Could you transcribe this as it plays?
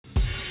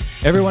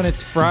Everyone,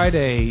 it's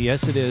Friday.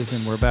 Yes, it is,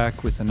 and we're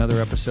back with another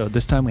episode.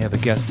 This time we have a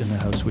guest in the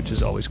house, which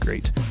is always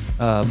great.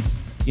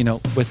 You know,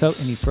 without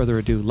any further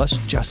ado, let's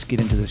just get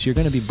into this. You're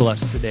going to be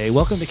blessed today.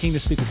 Welcome to King to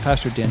Speak with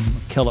Pastor Dan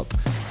McKillop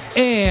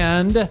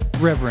and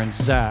Reverend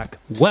Zach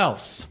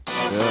Wells.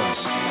 Yeah.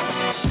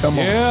 Come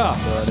on,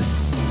 buddy.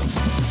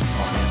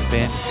 Oh, man, the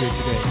band is here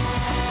today.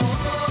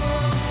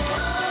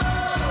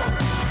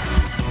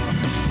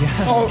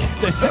 Yes. Oh,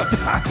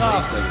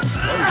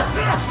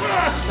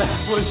 that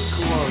was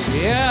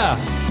close. Yeah.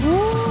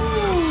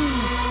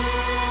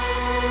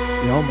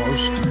 You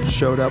almost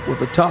showed up with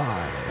a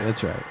tie.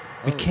 That's right.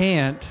 We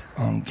can't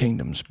on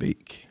Kingdom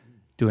Speak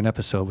do an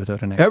episode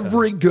without an necktie.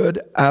 Every good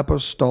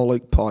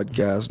apostolic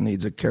podcast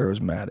needs a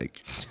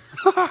charismatic.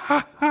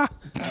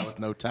 With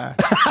no tie.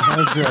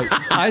 That's right.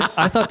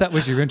 I thought that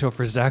was your intro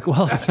for Zach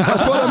Wells.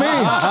 That's what I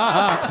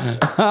mean.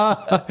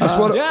 That's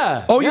what.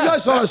 Yeah. Oh, you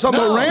guys thought I was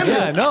talking about Randy?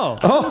 Yeah, no.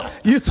 Oh,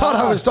 you thought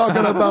I was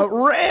talking about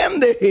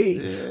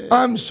Randy. Yeah.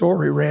 I'm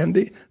sorry,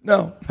 Randy.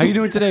 No. How you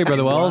doing today,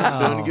 Brother Wells?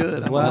 Doing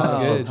good. Wow. That's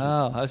good.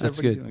 Oh, how's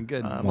everybody doing?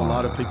 Good. I'm a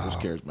lot of people's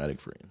charismatic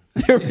friend.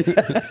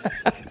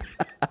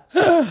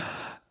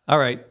 All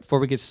right. Before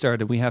we get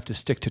started, we have to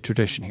stick to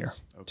tradition here.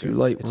 Okay. Too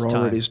late. We're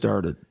already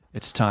started.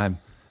 It's time.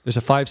 There's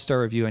a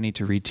 5-star review I need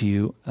to read to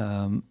you,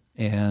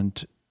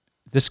 and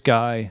this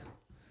guy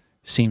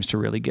seems to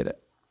really get it.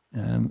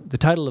 The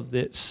title of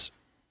this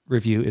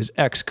review is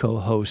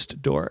Ex-Co-Host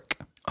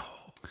Doric.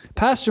 Oh.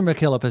 Pastor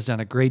McKillop has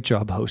done a great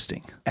job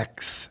hosting.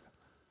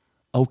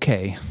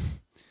 Okay.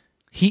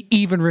 He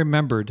even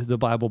remembered the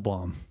Bible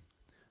bomb.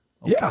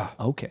 Okay. Yeah.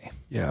 Okay.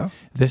 Yeah.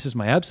 This is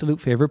my absolute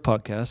favorite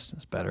podcast.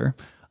 It's better.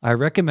 I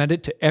recommend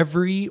it to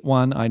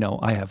everyone I know.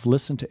 I have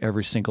listened to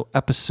every single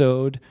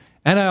episode,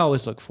 and I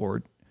always look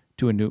forward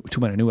to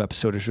when a new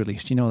episode is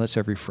released. You know, that's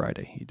every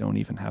Friday. You don't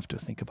even have to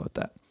think about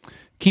that.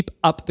 Keep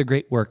up the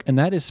great work. And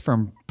that is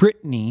from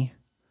Brittany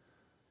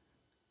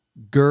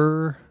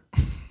Greer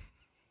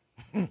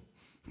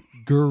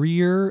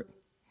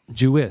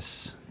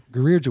Jewis.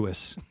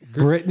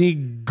 Brittany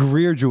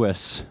Greer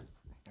Jewis.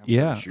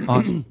 Yeah.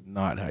 Sure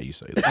not how you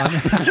say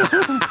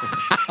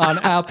that. On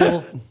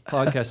Apple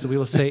Podcasts. So we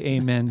will say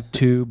amen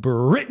to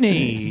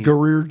Brittany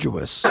Greer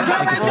Jewis. I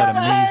think it's that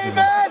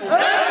amazing.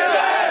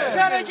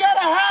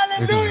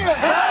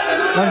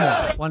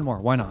 One more.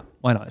 Why not?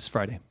 It's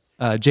Friday.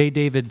 J.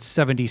 David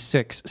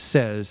 76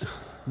 says,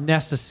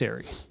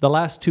 necessary. The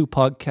last 2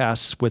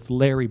 podcasts with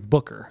Larry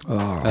Booker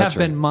have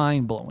been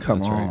mind-blowing.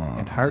 Come on.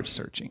 And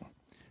heart-searching.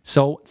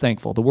 So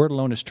thankful. The word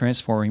alone is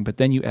transforming, but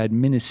then you add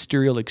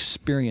ministerial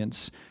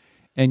experience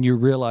and you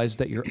realize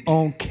that your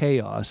own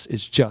chaos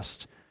is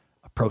just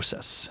a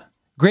process.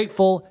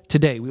 Grateful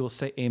today. We will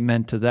say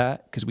amen to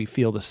that because we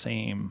feel the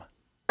same.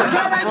 Can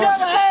I get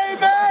an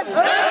amen?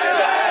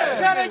 Amen.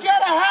 Can I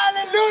get a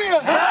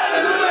hallelujah?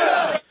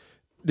 Hallelujah.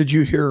 Did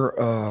you hear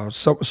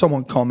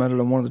someone commented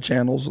on one of the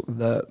channels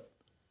that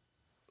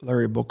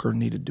Larry Booker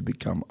needed to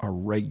become a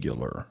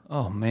regular?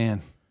 Oh,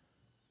 man.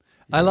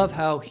 Yeah. I love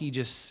how he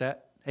just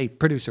sat. Hey,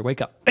 producer,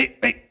 wake up. Hey.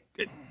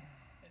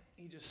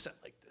 He just sat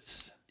like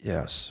this.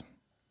 Yes.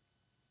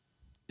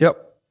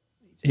 Yep.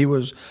 He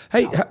was.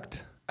 Hey,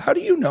 how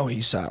do you know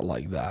he sat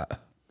like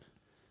that?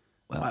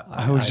 Well,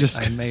 I was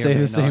just saying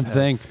the same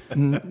thing.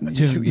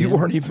 You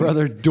weren't even.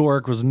 Brother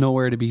Doric was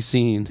nowhere to be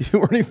seen. You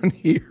weren't even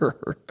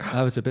here.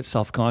 I was a bit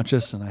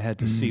self-conscious, and I had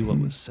to see what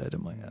was said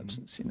in my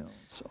absence, you know.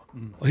 So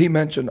Well, he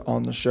mentioned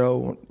on the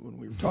show when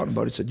we were talking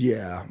about it, he said,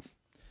 yeah,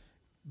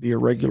 be a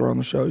regular on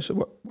the show. He said,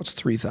 what's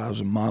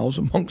 3,000 miles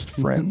amongst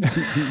friends?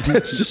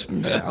 It's just,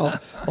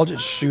 I'll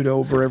just shoot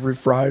over every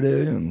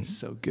Friday. And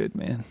so good,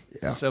 man.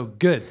 Yeah. So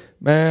good.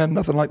 Man,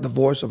 nothing like the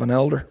voice of an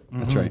elder.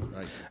 That's right.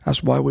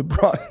 That's why we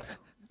brought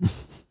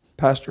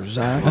Pastor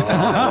Zach.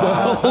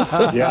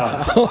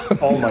 Yeah.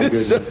 Oh, my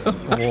goodness.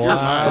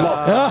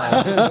 Wow.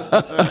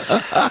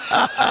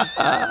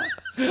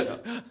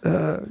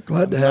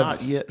 Glad to have.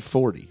 Not yet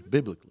 40,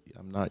 biblically.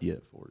 I'm not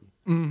yet 40.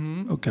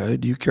 Mm-hmm. Okay.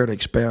 Do you care to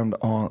expound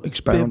on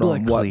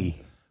what?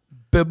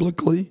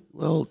 Biblically?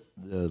 Well,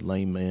 the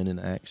lame man in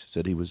Acts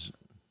said he was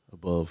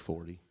above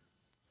 40.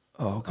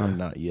 Oh, okay. I'm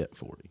not yet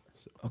 40.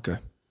 So okay.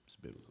 It's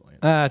a biblical answer.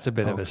 That's a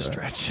bit of a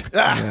stretch.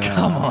 Yeah.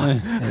 Come on.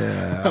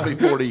 Yeah. I'll be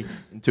 40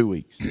 in 2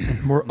 weeks.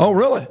 Oh,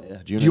 really? Yeah,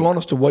 Do you want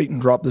us to wait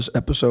and drop this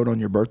episode on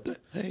your birthday?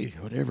 Hey,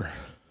 whatever.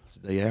 It's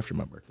the day after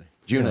my birthday.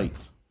 June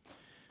 8th.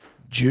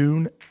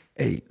 June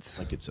 8th. I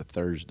think it's a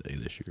Thursday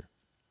this year.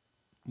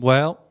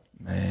 Well,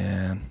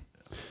 man.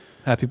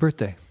 Happy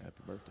birthday.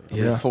 Happy birthday.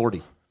 Yeah. I'll be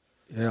 40.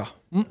 Yeah.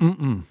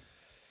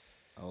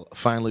 I'll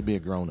finally be a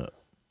grown-up.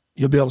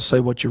 You'll be able to say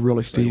what you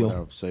really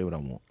feel. Say what I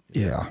want.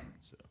 Yeah.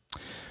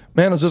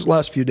 Man, has this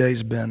last few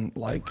days been,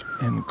 like,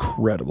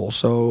 incredible.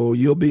 So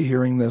you'll be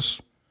hearing this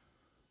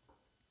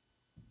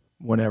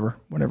whenever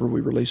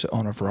we release it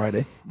on a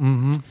Friday.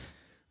 Mm-hmm.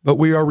 But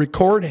we are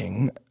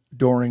recording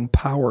during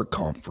Power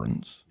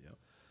Conference.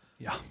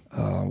 Yeah.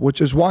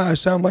 Which is why I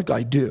sound like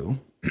I do.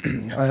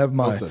 I have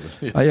my,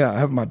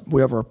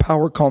 we have our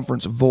Power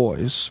Conference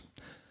voice.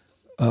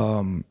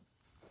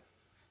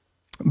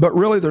 But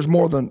really, there's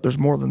more than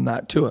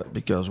that to it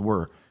because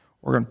we're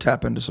we're going to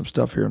tap into some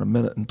stuff here in a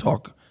minute and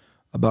talk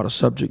about a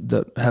subject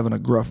that having a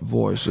gruff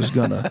voice is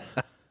gonna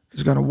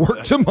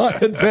work to my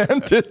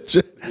advantage.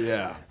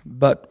 Yeah.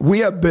 But we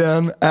have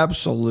been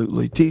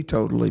absolutely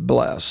teetotally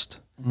blessed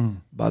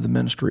by the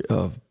ministry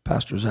of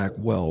Pastor Zach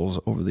Wells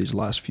over these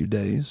last few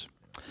days.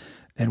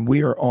 And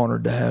we are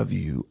honored to have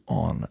you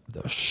on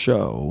the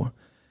show.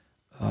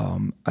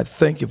 I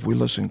think if we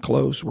listen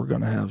close, we're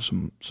going to have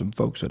some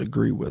folks that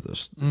agree with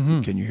us.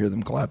 Can you hear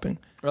them clapping?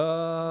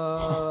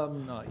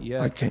 Not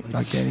yet. I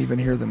can't even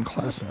hear them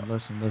clapping.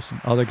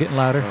 Listen. Oh, they're getting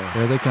louder.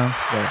 There they come.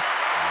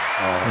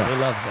 They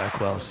love Zach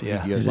Wells.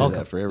 Yeah. You guys do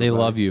that for everybody. They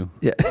love you.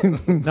 Yeah.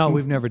 No,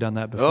 we've never done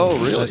that before. Oh,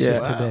 really? That's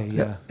just Wow. today.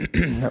 Yeah.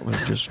 That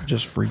was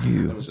just for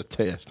you. That was a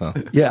test, huh?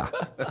 Yeah.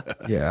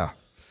 Yeah.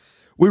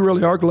 We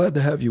really are glad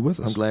to have you with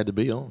us. I'm glad to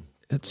be on.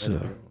 It's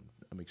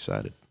I'm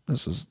excited.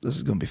 this is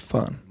going to be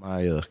fun.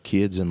 My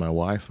kids and my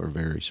wife are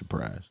very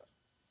surprised.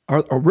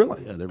 Oh,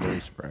 really? Yeah, they're very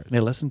surprised. They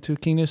listen to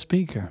King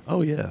Speaker.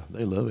 Oh, yeah,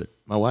 they love it.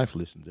 My wife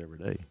listens every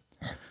day.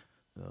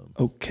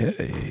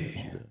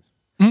 Okay.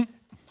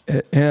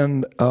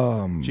 And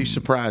She's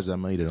surprised I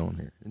made it on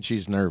here, and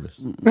she's nervous.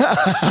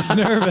 She's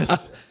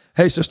nervous.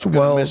 hey, Sister Mess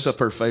Wells. up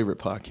her favorite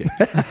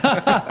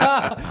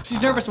podcast.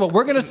 She's nervous about what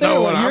we're going to say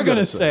or what what you're I'm going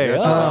gonna to say.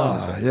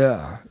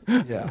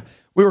 say. Yeah.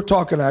 We were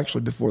talking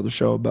actually before the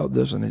show about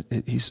this, and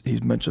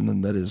he's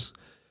mentioning that his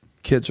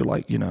kids are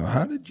like,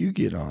 how did you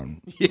get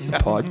on the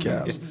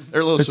podcast?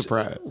 They're a little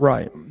surprised.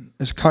 Right.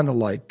 It's kind of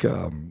like,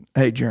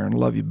 hey, Jaron,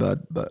 love you,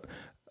 bud, but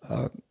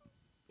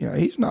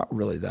he's not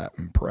really that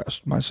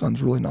impressed. My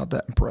son's really not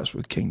that impressed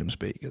with Kingdom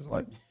Speak. It's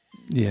like,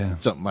 Yeah.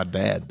 Something my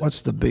dad does.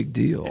 what's the big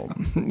deal?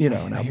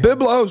 Now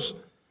Biblos,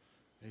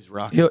 He's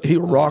rocking.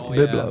 he'll rock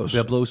Biblos.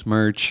 Biblos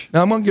merch.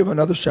 Now I'm going to give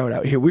another shout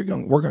out here. We're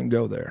going to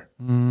go there.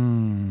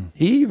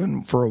 He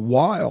even for a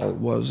while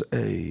was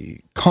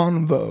a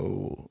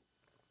Convo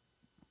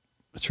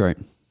That's right.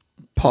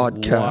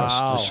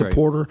 podcast Wow.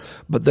 supporter,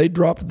 but they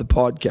dropped the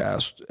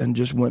podcast and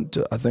just went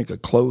to, I think, a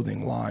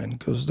clothing line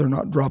because they're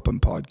not dropping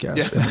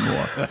podcasts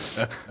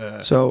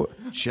anymore. So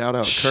Shout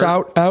out, Kurt.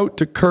 shout out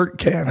to Kurt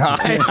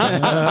Canhigh.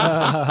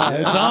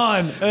 It's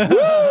on.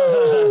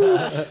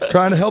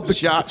 trying to help the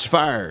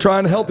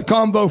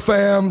Convo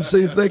fam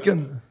see if they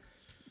can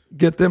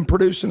get them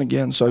producing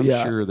again. So I'm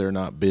yeah, sure they're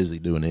not busy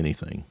doing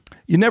anything.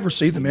 you never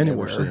see them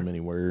anywhere. Never see them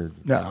anywhere.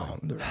 No,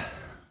 they're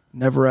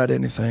never at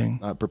anything.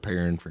 Not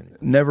preparing for anything.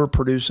 Never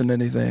producing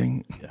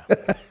anything.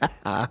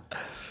 Yeah.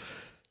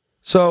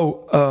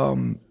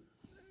 So,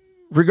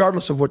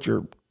 regardless of what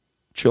your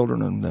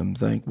children and them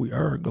think, we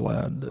are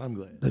glad I'm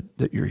glad.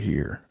 that you're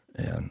here.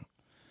 And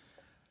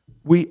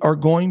we are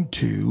going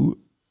to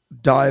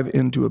dive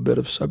into a bit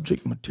of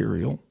subject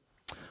material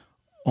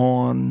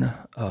on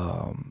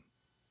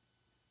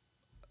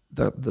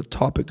the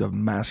topic of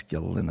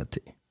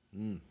masculinity.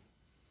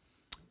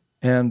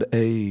 And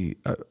I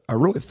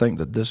really think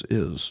that this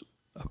is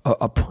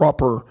a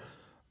proper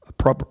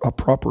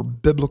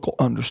biblical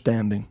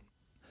understanding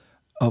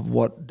of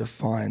what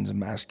defines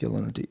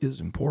masculinity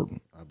is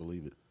important. I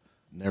believe it.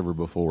 Never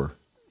before.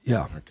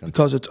 Yeah,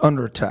 because it's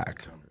under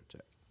attack. Under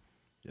attack.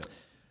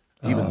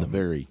 Yeah. Even the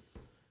very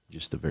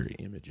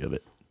image of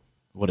it,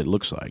 what it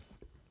looks like.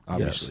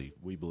 Obviously,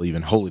 we believe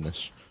in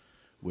holiness,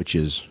 which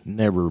is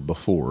never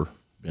before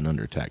been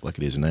under attack like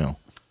it is now.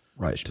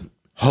 Right.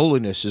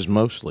 Holiness is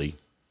mostly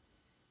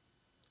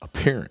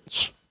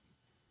appearance,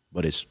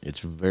 but it's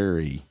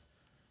very.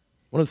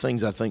 One of the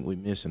things I think we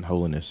miss in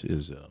holiness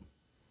is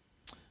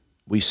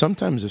we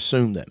sometimes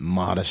assume that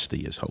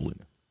modesty is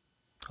holiness.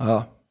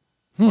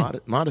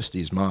 Modesty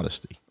is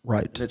modesty.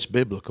 Right. And it's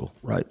biblical.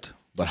 Right.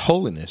 But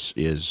holiness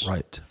is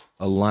Right.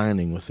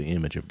 aligning with the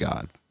image of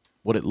God,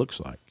 what it looks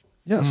like.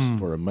 Yes.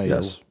 For a male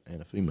Yes.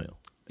 and a female.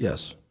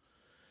 Yes.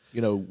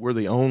 We're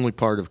the only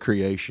part of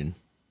creation,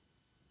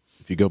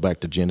 if you go back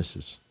to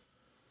Genesis,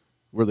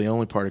 we're the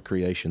only part of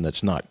creation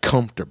that's not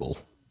comfortable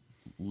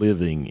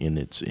living in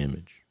its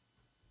image,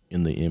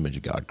 in the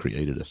image God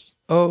created us.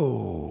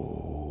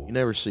 Oh. You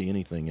never see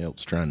anything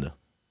else trying to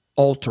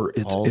Alter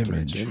its alter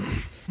image.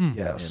 its image.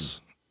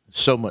 Yes.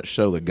 So much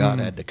so that God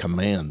had to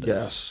command us.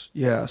 Yes.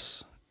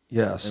 Yes.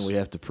 Yes. And we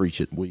have to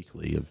preach it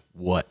weekly of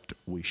what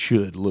we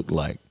should look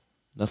like.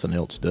 Nothing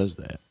else does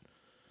that.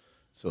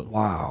 So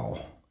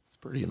Wow. it's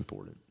pretty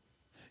important.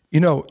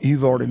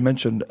 You've already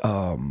mentioned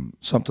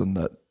something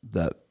that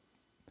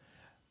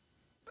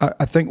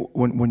I think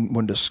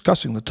when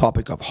discussing the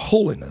topic of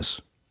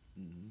holiness,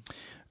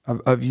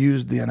 I've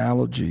used the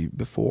analogy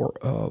before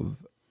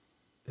of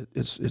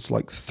it's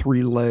like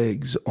three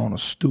legs on a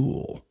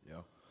stool.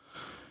 Yeah.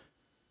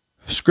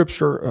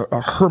 Scripture,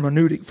 a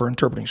hermeneutic for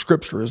interpreting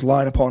Scripture is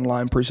line upon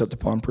line, precept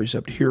upon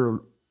precept, here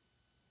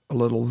a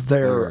little,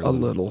 there a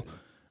little,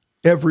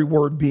 every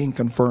word being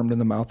confirmed in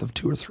the mouth of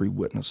two or three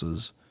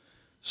witnesses.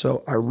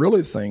 So I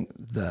really think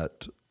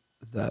that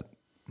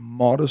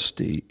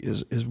modesty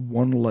is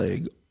one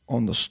leg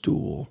on the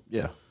stool.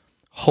 Yeah.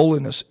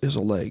 Holiness is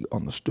a leg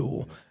on the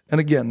stool. And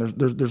again,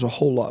 there's a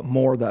whole lot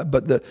more of that,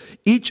 but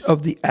each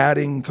of the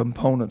adding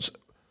components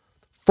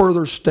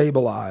further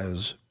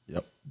stabilize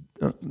Yep.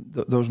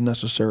 those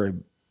necessary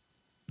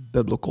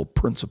biblical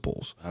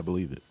principles. I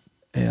believe it.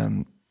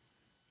 And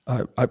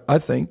I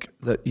think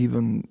that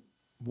even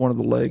one of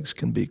the legs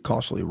can be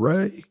costly.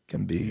 Ray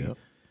can be. Yep.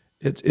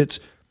 It's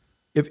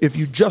if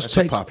you just That's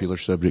take a popular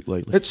subject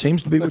lately. It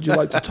seems to be. Would you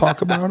like to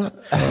talk about it?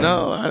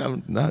 No,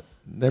 I'm not.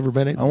 Never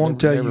been. I want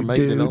to tell you,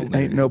 dude,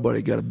 there. ain't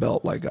nobody got a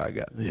belt like I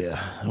got.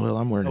 Yeah. Well,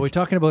 I'm wearing Are we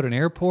talking about an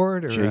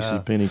airport or J.C.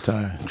 Penney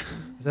tie.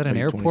 is that an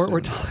airport we're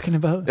talking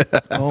about?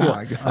 Oh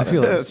my God! I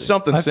feel like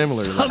Something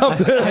similar.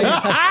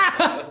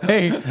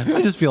 hey,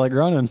 I just feel like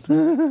running.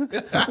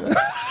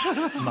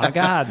 My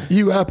God.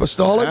 You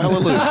apostolic?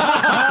 Hallelujah.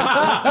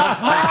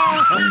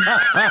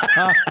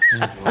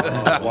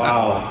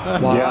 Wow.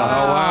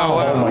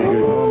 Wow. Oh my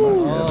goodness.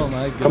 Oh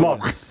my goodness. Come on.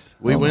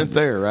 We went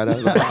there right out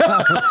of the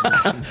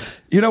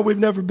box. You know, we've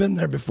never been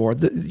there before.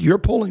 You're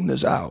pulling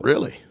this out.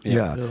 Really?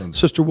 Yeah.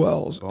 Sister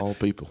Wells, All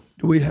people.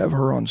 do we have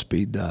her on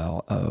speed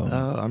dial?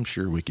 I'm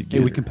sure we could get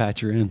Hey, we her. can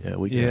patch her in. Yeah,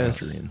 we can Yes.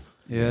 patch her in.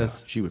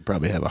 Yes. She would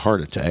probably have a heart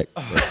attack.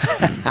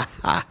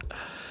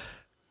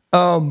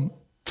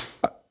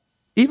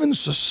 Even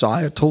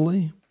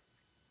societally,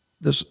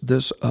 this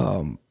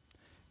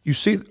you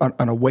see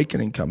an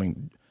awakening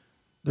coming.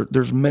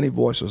 There's many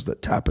voices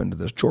that tap into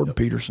this. Jordan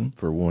Peterson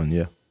For one,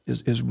 yeah.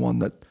 is one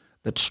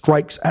that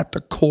strikes at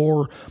the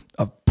core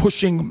of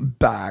pushing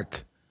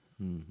back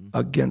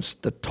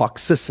against the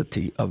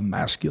toxicity of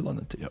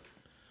masculinity. Yep.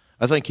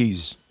 I think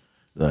he's,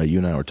 you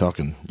and I were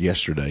talking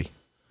yesterday,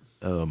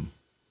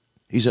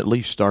 he's at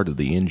least started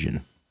the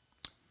engine,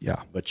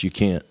 Yeah, but you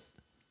can't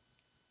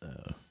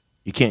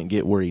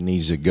get where he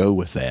needs to go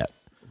with that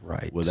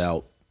right.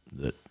 without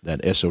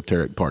that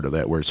esoteric part of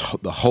that, where it's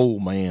the whole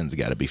man's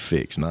got to be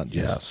fixed, not just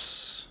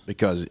Yes.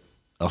 because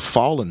a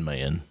fallen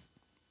man,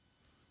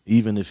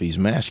 even if he's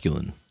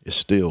masculine, is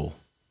still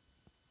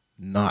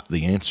not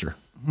the answer.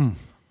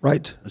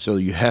 Right. So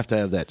you have to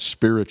have that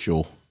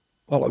spiritual.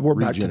 Well, we're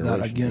back to that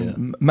Regeneration,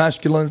 again.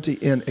 Masculinity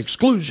in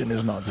exclusion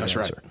is not the That's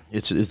answer. right.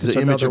 It's the It's image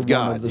another of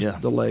God. one of the, Yeah.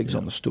 the legs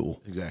on the stool.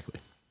 Exactly.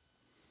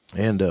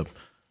 And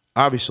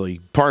obviously,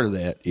 part of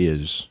that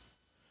is,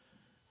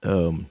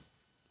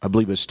 I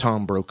believe it's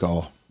Tom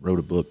Brokaw wrote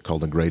a book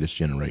called The Greatest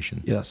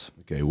Generation. Yes.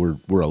 Okay,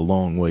 we're a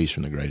long ways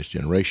from the Greatest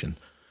Generation,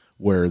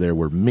 where there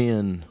were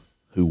men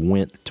who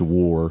went to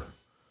war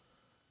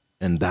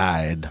and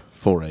died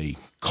for a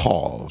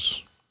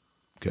cause.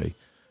 Okay,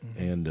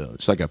 and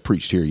it's like I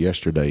preached here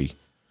yesterday.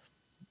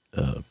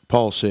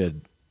 Paul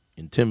said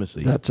in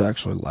Timothy. That's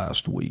actually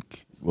last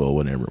week. Well,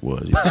 whenever it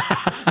was.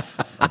 Yeah.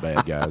 My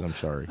bad, guys. I'm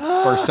sorry.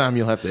 First time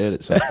you'll have to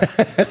edit something.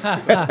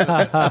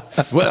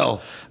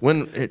 Well,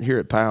 here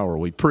at Power,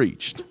 we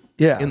preached.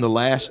 Yes. In the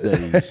last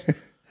days,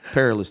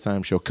 perilous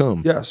times shall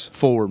come. Yes.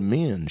 For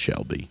men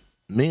shall be.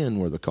 Men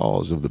were the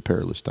cause of the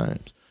perilous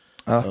times.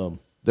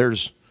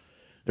 There's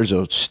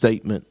a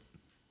statement.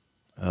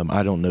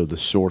 I don't know the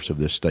source of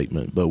this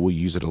statement, but we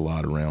use it a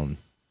lot around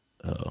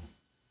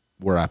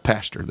where I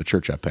pastor, the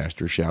church I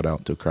pastor. Shout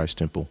out to Christ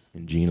Temple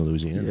in Gena,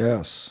 Louisiana.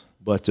 Yes.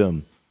 But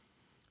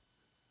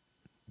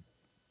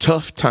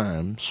tough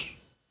times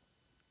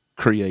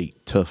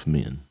create tough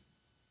men.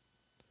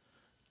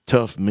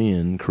 Tough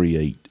men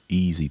create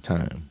easy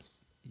times.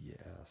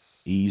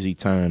 Yes. Easy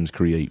times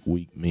create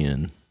weak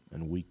men,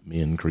 and weak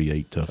men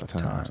create tough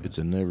times. times. It's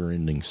a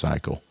never-ending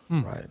cycle.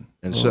 Right.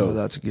 And Oh, so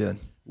that's good.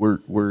 we're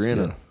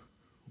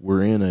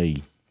in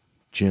a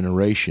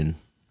generation,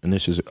 and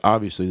this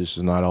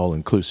is not all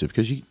inclusive,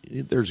 because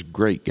there's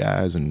great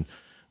guys and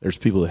there's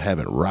people that have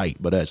it right,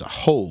 but as a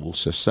whole,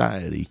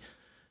 society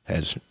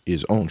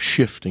is on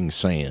shifting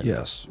sand.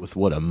 Yes. With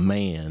what a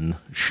man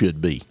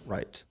should be.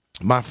 Right.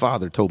 My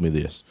father told me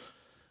this,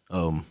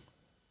 and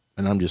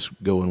I'm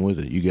just going with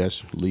it. You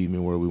guys lead me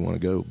where we want to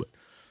go, but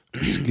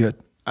It's good.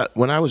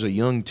 when I was a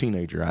young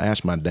teenager, I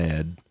asked my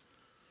dad.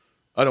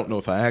 I don't know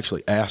if I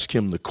actually asked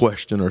him the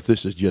question or if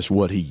this is just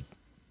what he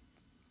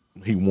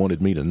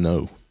wanted me to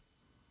know.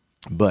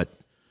 But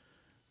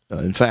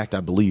in fact, I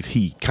believe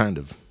he kind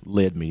of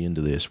led me into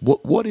this.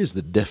 What is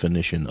the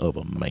definition of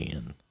a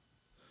man?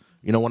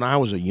 You know, when I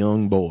was a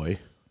young boy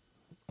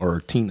or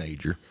a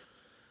teenager,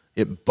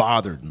 it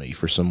bothered me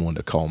for someone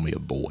to call me a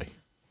boy.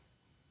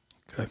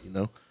 Okay. You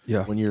know?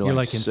 Yeah. When you're You're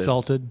like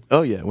insulted.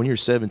 Oh, yeah. When you're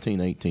 17,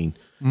 18,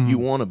 you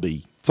want to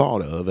be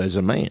thought of as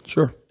a man.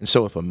 Sure. And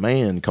so if a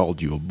man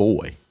called you a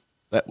boy,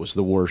 that was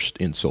the worst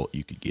insult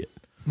you could get.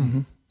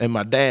 And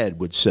my dad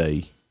would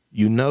say,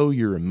 you know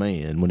you're a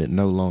man when it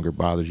no longer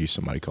bothers you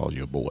somebody calls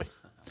you a boy.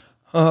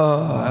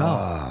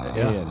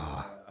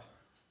 Yeah.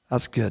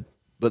 That's good.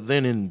 But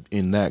then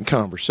in that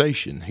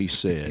conversation, he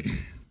said,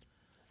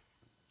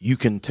 you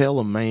can tell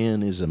a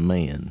man is a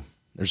man.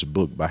 There's a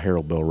book by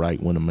Harold Bell Wright,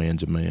 When a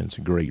Man's a Man. It's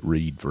a great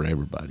read for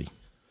everybody.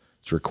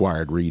 It's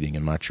required reading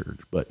in my church.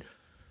 But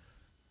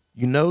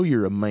you know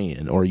you're a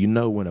man, or you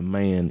know when a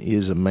man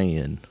is a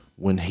man,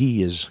 when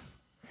he is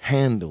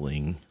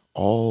handling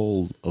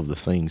all of the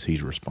things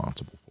he's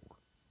responsible for.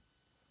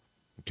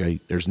 Okay?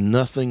 There's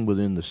nothing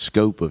within the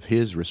scope of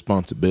his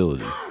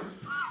responsibility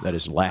that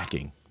is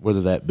lacking,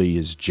 whether that be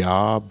his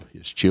job,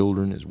 his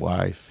children, his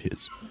wife,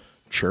 his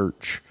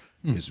church,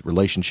 his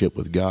relationship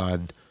with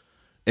God,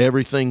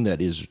 everything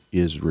that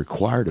is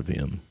required of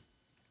him,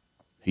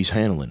 he's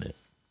handling it.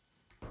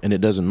 And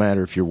it doesn't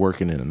matter if you're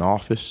working in an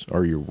office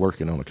or you're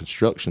working on a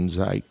construction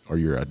site or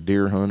you're a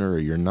deer hunter or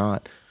you're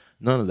not.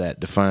 None of that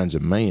defines a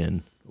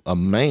man. A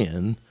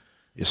man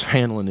is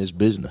handling his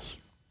business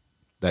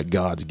that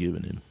God's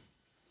given him.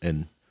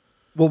 And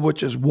Well,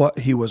 which is what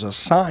he was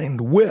assigned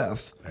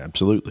with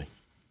absolutely.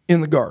 in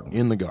the garden.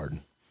 In the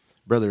garden.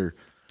 Brother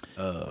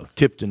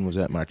Tipton was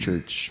at my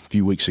church a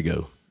few weeks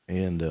ago,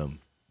 and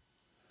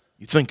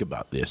you think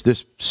about this.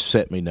 This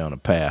set me down a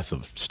path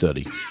of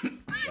study.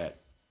 That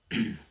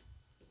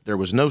there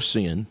was no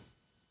sin.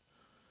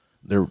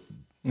 There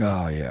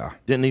Oh, yeah.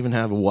 didn't even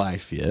have a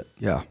wife yet.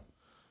 Yeah.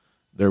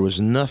 There was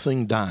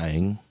nothing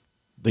dying.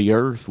 The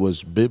earth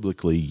was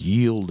biblically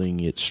yielding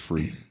its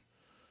fruit.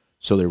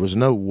 So there was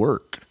no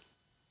work.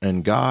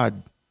 And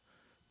God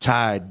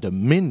tied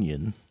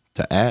dominion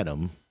to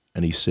Adam,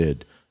 and he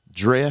said,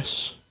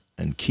 dress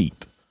and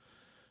keep.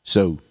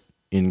 So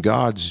in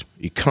God's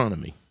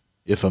economy,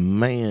 if a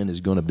man is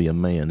going to be a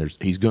man,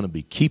 he's going to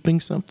be keeping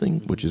something,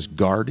 which is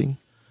guarding,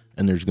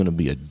 and there's going to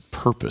be a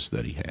purpose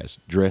that he has,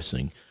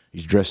 dressing.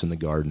 He's dressing the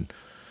garden.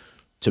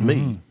 To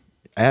me,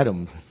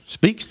 Adam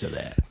speaks to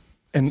that.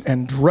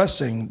 And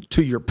dressing,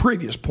 to your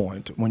previous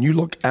point, when you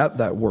look at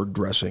that word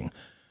dressing,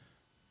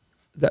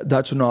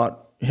 that's not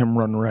him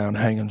running around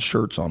hanging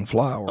shirts on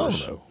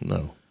flowers. Oh,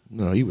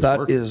 no. He was That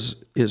working.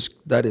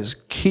 is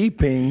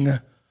keeping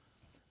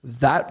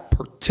that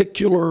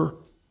particular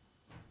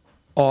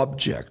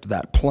object,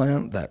 that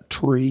plant, that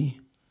tree,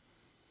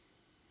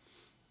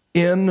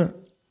 in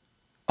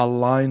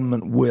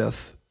alignment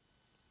with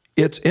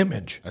its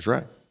image. That's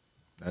right.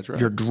 That's right.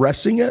 You're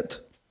dressing it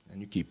and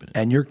you're keeping it.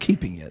 and you're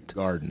keeping it.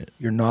 Guarding it.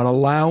 You're not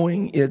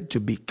allowing it to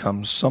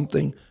become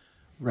something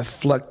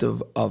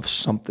reflective of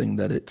something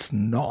that it's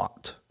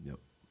not. Yep.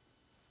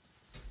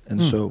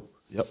 And so,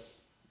 Yep.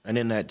 And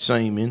in that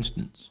same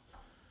instance,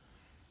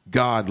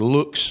 God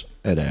looks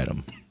at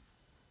Adam.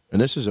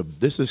 And this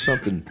is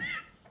something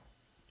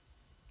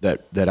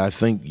that I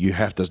think you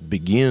have to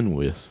begin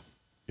with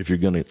if you're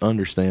going to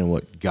understand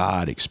what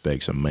God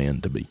expects a man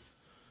to be.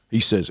 He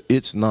says,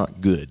 it's not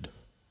good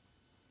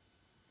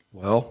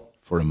well,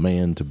 for a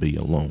man to be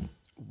alone.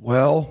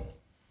 well,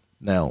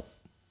 Now,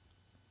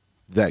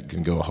 that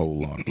can go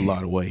a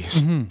lot of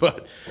ways.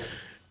 But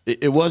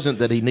it wasn't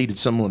that he needed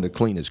someone to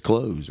clean his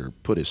clothes or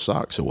put his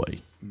socks away.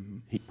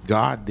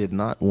 God did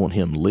not want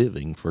him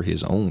living for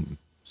his own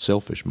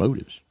selfish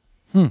motives,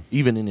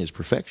 even in his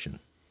perfection.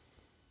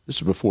 This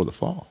is before the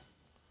fall.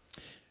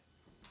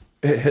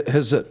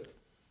 has it?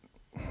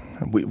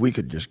 We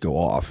could just go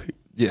off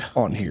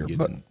on here, Get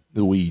but in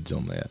the weeds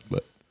on that,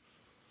 but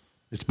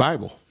it's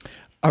Bible.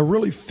 I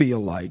really feel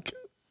like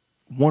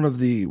one of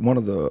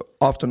the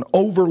often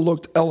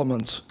overlooked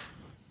elements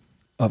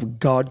of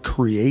God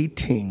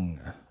creating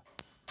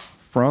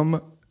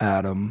from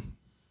Adam,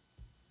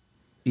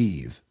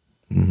 Eve,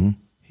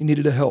 he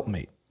needed a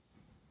helpmate.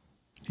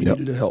 He Yep.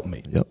 needed a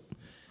helpmate. Yep.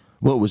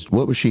 What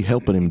was she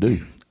helping him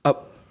do?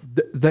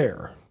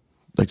 There.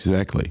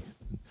 Exactly.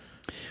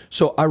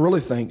 So I really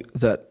think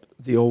that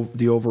the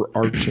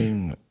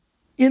overarching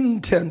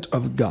intent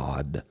of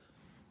God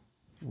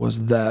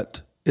was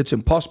that it's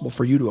impossible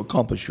for you to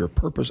accomplish your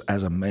purpose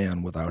as a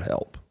man without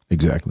help.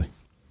 Exactly.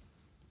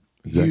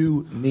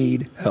 You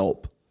need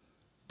help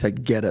to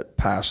get it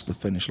past the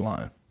finish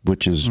line.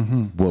 Which is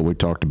what we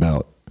talked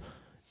about.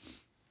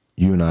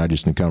 You and I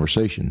just in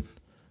conversation.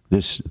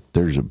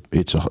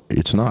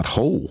 It's not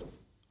whole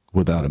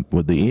without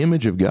the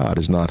image of God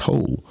is not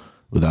whole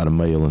without a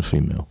male and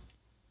female.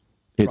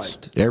 It's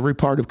Right. every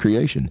part of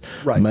creation.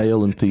 Right.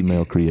 Male and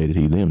female created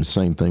he them.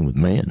 Same thing with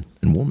man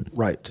and woman.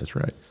 Right. That's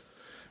right.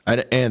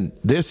 And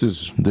this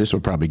will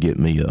probably get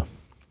me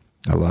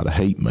a lot of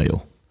hate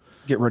mail.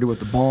 Get ready with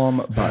the bomb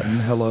button.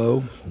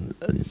 Hello.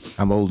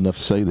 I'm old enough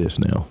to say this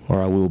now,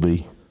 or I will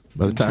be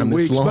by the time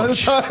this By the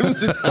launch.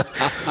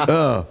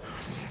 time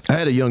I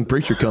had a young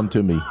preacher come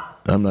to me.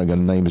 I'm not going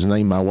to name his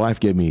name. My wife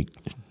gave me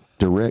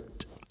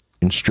direct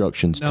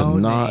instructions to No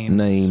not names.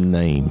 name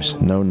names.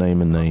 No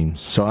naming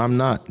names. So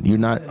you're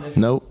not,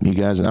 nope, you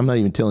guys, I'm not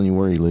even telling you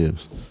where he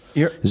lives.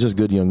 You're- He's just a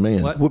good young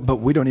man. What? but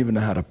we don't even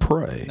know how to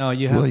pray. No,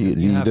 you have. Well,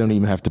 you have don't to.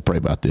 even have to pray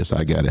about this.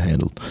 I got it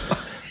handled.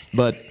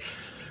 But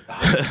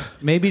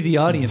Maybe the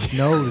audience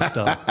knows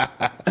though.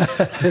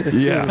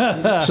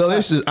 yeah. So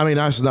this is,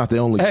 that's not the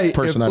only Hey,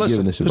 person I've listen,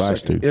 given this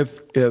advice to.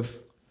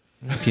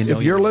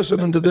 If you're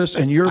listening to this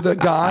and you're the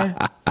guy,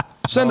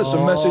 send us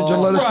a message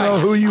and let us know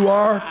who you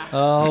are.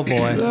 Oh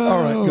boy.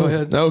 All right, go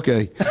ahead.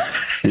 Okay.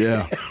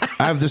 Yeah.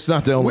 This is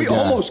not the only We guy.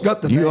 almost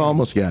got the You name.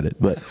 almost got it,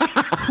 but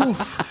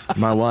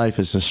my wife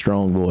is a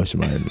strong voice in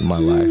my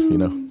life, you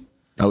know.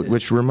 Oh,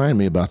 which remind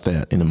me about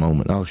that in a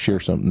moment. I'll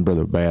share something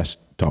Brother Bass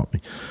taught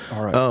me.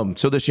 All right.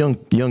 So this young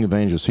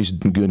evangelist, he's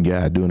a good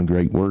guy doing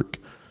great work.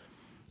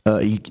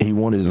 He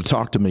wanted to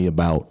talk to me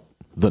about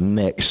the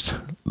next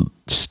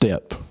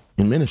step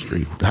in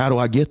ministry. How do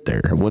I get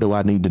there? What do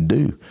I need to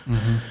do?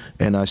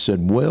 And I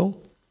said, well,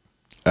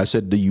 I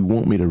said, do you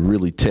want me to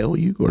really tell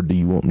you, or do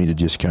you want me to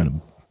just kind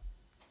of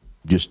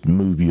just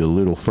move you a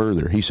little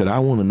further? He said, I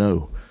want to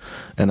know.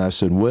 And I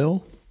said,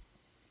 well,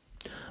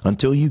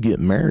 until you get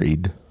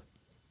married,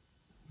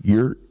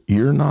 you're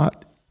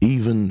not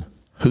even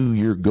who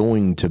you're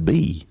going to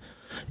be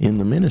in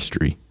the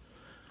ministry.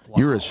 Wow.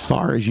 You're as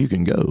far as you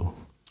can go.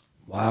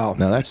 Wow.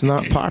 Now, that's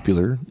not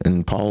popular,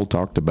 and Paul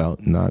talked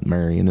about not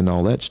marrying and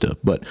all that stuff,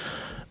 but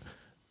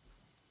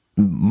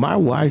my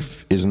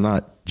wife is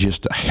not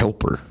just a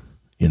helper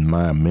in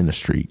my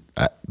ministry.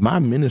 My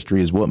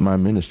ministry is what my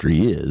ministry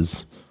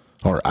is,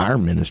 or our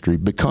ministry,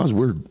 because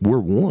we're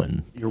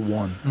one. You're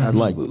one.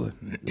 Absolutely.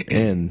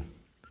 And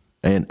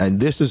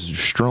this is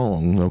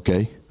strong,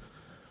 okay?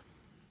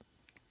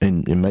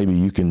 And maybe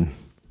you can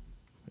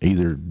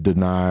either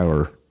deny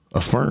or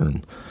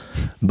affirm,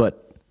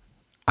 but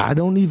I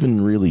don't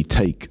even really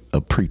take a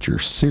preacher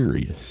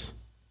serious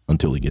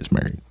until he gets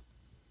married.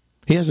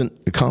 He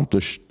hasn't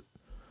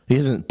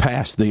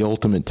passed the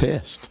ultimate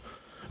test,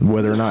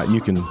 whether or not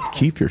you can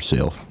keep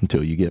yourself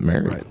until you get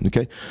married. Right.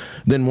 Okay.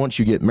 Then once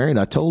you get married,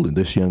 I told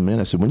this young man,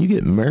 I said, when you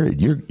get married,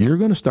 you're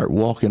going to start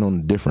walking on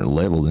a different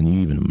level than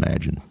you even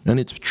imagined. And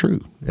it's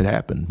true. It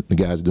happened. The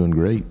guy's doing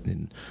great,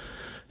 and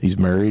he's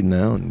married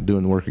now and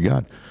doing the work of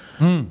God.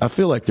 I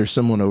feel like there's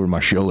someone over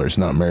my shoulder that's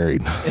not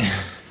married.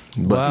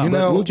 But wow. you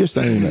know, we'll just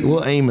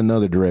aim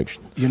another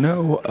direction. You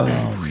know,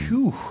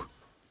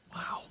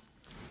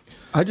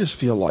 I just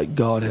feel like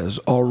God has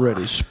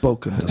already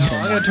spoken to I'm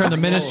someone. going to turn the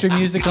ministry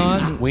music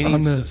on.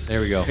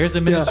 There we go. Here's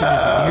the ministry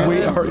music.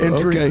 We are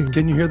entering. Okay.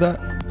 Can you hear that?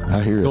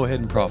 I hear it. Go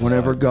ahead and prophesy.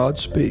 Whenever God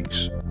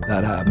speaks,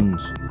 that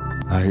happens.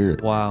 I hear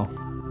it. Wow.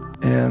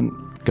 And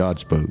God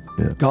spoke.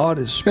 Yeah. God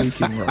is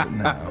speaking right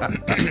now.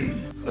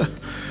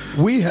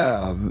 We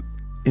have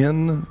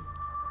in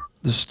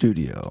the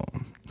studio.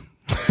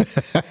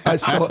 I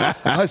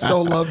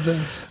so love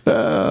this.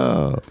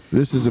 Oh,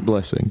 this is a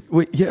blessing.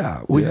 We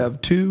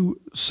have two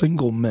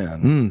single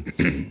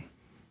men.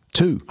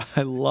 Two.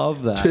 I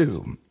love that.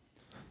 Two.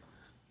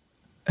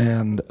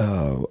 And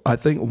I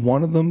think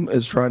one of them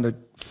is trying to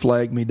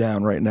flag me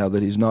down right now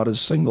that he's not as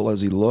single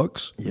as he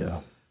looks. Yeah.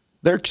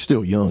 They're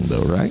still young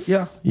though, right?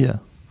 Yeah. Yeah.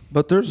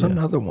 But there's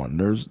another one.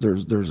 There's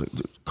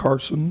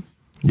Carson.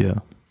 Yeah.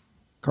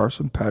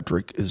 Carson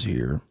Patrick is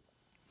here.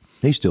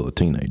 He's still a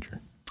teenager.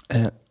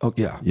 And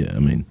yeah. Yeah, I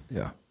mean.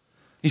 Yeah.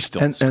 He's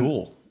still in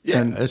school. Yeah,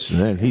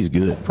 And he's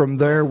good. from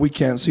there, we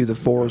can't see the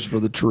forest for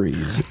the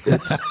trees.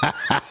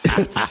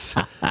 It's.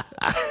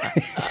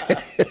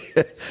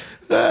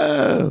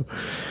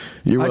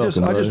 You're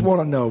welcome. I just brother.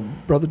 want to know,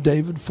 Brother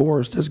David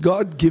Forrest, has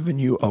God given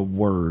you a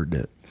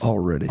word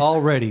already?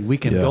 Already, we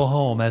can go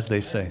home, as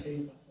they say.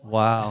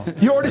 Wow.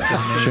 You already.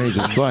 Change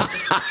his flight.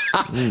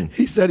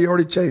 He said he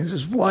already changed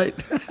his flight.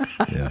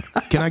 Yeah.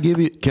 Can I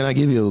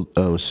give you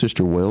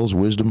Sister Wells'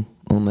 wisdom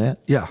on that?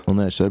 Yeah. On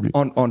that subject.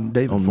 on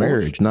David on Forrest?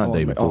 marriage, not Oh,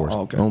 David Forrest.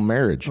 okay. On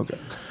marriage. Okay.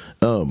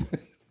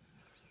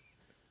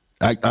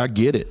 I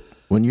get it.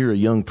 When you're a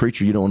young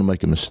preacher, you don't want to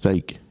make a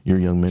mistake. You're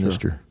a young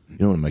minister. You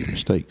don't want to make a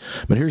mistake.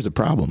 But here's the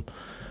problem.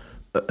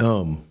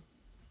 And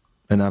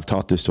I've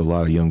taught this to a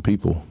lot of young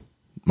people.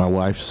 My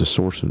wife's the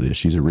source of this.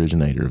 She's the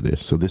originator of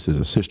this. So this is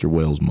a Sister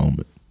Wells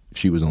moment.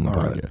 She was on the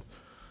podcast.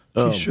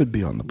 She should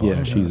be on the podcast.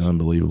 Yeah, she's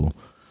unbelievable.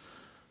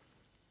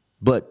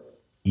 But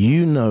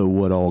you know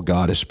what all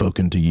God has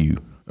spoken to you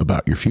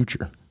about your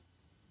future.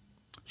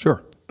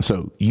 Sure.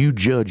 So you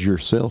judge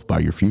yourself by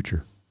your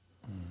future.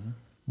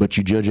 But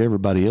you judge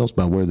everybody else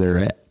by where they're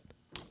at.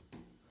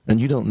 And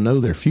you don't know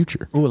their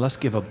future. Ooh, let's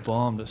give a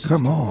bomb to Sister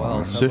Come on.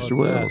 Wells. How Sister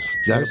about Wells.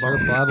 that? Got a Here's our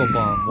Bible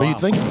bomb. What do you Wow.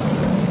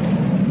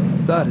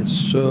 think? That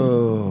is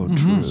so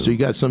true. So you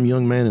got some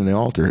young man in the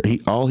altar.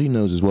 All he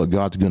knows is what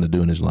God's going to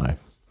do in his life.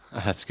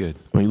 That's good.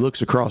 When he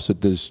looks across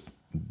at this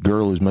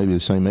girl who's maybe the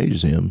same age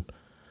as him,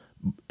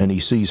 and he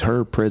sees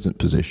her present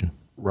position,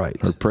 Right.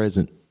 her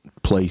present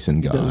place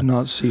in God. Does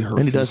not see her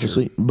And he doesn't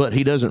future. see, but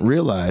he doesn't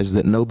realize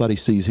that nobody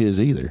sees his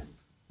either.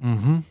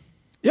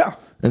 Yeah.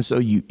 And so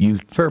you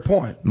Fair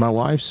point. my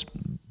wife's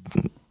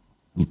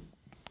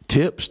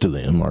tips to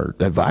them or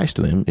advice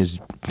to them is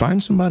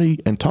find somebody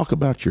and talk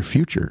about your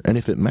future. And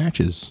if it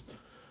matches,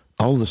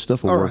 all the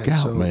stuff will All work right,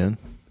 out, so- man.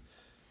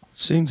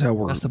 Seems how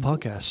we're That's the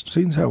podcast.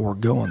 seems how we're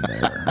going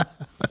there.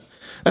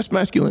 That's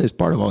masculine. It's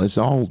part of all. It's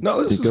all.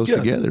 No, this it is goes good.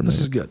 together, man. This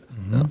is good.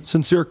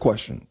 Sincere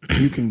question.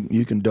 You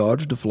can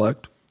dodge,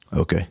 deflect.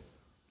 Okay.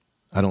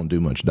 I don't do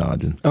much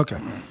dodging, Okay.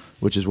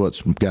 which is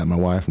what's got my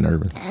wife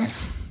nervous.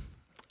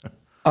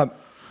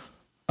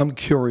 I'm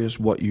curious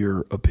what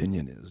your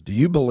opinion is. Do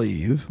you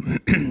believe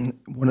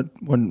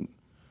when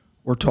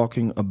we're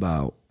talking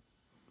about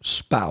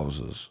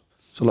spouses?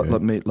 So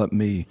let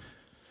me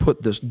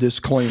put this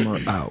disclaimer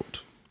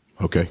out.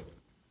 Okay.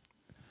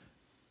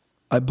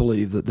 I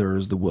believe that there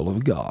is the will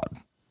of God.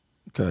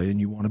 Okay, and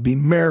you want to be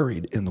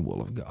married in the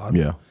will of God.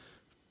 Yeah.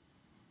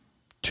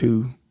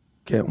 Two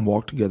can't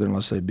walk together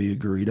unless they be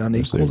agreed,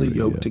 unequally agree,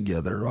 yoked yeah.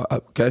 together.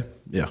 Okay.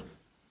 Yeah.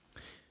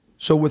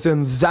 So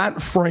within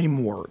that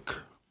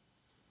framework,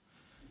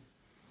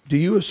 do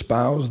you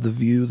espouse the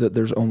view that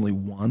there's only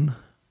one?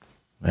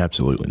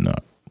 Absolutely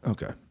not.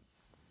 Okay.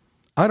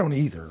 I don't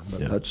either, but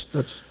that's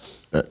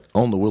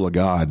on the will of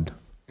God.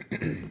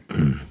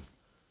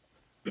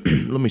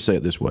 Let me say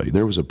it this way.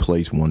 There was a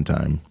place one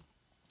time.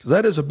 because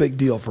that is a big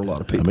deal for a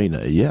lot of people. I mean,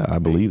 I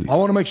believe it. I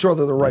want to make sure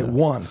they're the right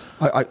one.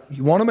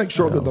 You want to make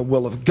sure they're the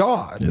will of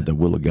God. Yeah, the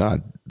will of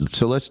God.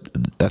 So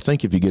I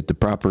think if you get the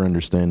proper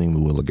understanding of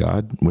the will of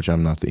God, which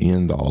I'm not the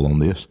end all on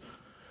this,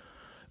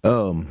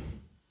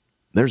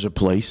 there's a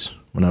place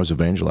when I was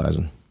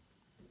evangelizing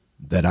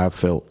that I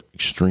felt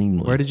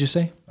extremely. Where did you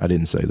say? I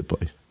didn't say the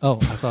place. Oh,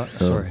 I thought.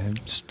 Sorry, I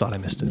just thought I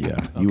missed it. Yeah,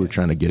 Okay. you were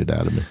trying to get it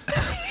out of me.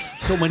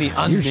 So many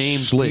unnamed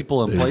slick,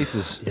 people and dude.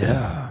 places.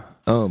 Yeah.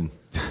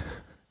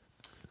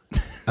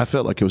 I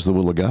felt like it was the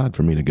will of God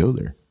for me to go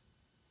there,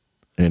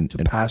 and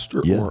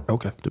pastor yeah, or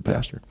okay, to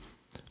pastor,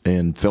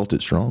 and felt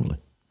it strongly.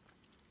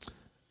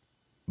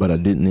 But I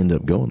didn't end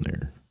up going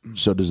there.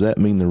 So does that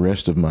mean the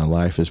rest of my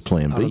life is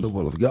Plan out B, of the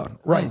will of God,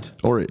 right?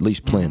 or at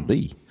least Plan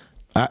B?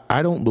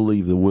 I don't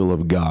believe the will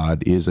of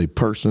God is a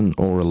person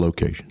or a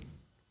location.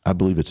 I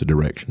believe it's a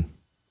direction.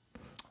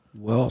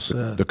 Well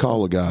said. The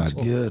call of God. That's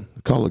good.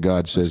 The call of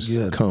God says,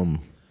 good. "Come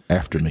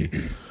after me."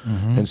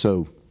 And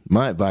so,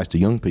 my advice to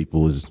young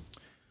people is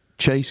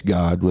chase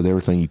God with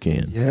everything you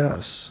can.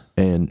 Yes.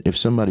 And if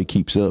somebody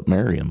keeps up,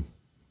 marry him.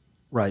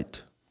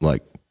 Right.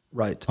 Like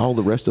Right. all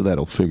the rest of that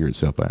will figure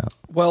itself out.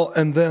 Well,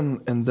 and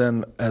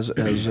then as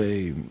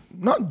a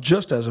not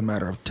just as a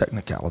matter of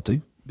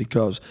technicality,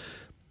 because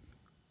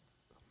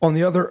on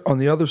the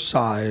other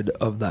side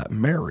of that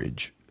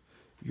marriage,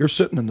 you're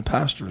sitting in the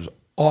pastor's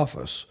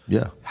office,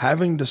 Yeah.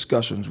 having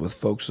discussions with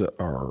folks that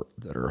are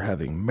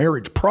having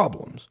marriage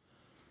problems.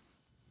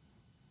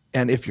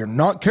 And if you're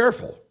not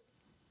careful,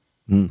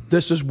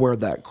 this is where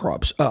that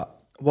crops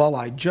up. Well,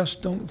 I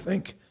just don't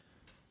think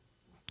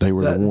They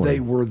were that the one. they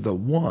were the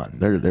one.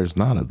 There's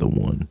not the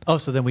one. Oh,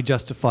 so then we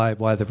justify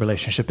why the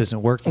relationship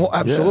isn't working. Well,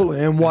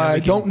 absolutely, and why I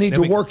don't need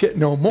to work it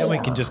no more. Then we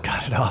can just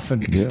cut it off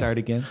and start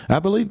again. I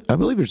believe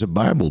there's a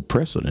Bible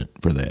precedent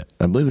for that.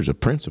 I believe there's a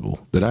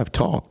principle that I've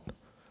taught.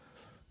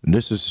 And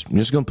this is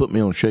going to put me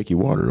on shaky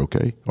water,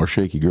 okay, or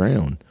shaky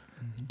ground.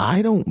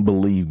 I don't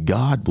believe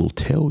God will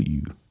tell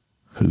you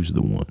who's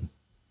the one.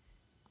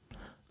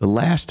 The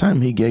last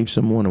time he gave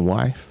someone a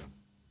wife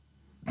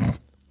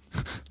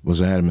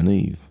was Adam and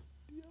Eve.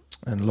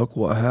 And look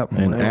what happened.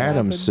 And when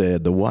Adam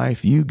said, "The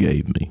wife you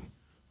gave me."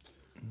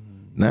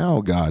 Now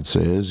God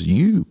says,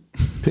 "You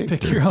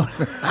pick Your own.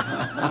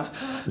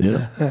 You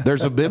know?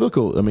 There's a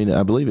biblical,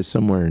 I believe it's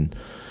somewhere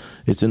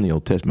it's in the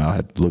Old Testament. I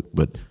had to look,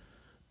 but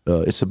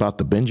it's about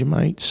the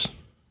Benjamites.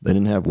 They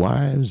didn't have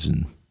wives,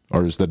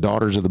 or it's the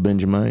daughters of the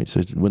Benjamites.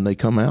 When they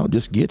come out,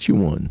 just get you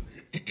one.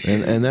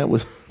 And that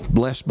was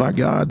blessed by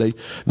God. They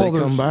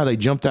come by, they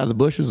jumped out of the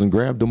bushes and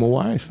grabbed them a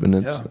wife. And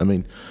it's,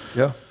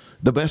 yeah.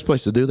 the best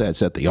place to do that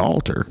is at the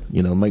altar.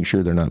 Make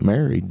sure they're not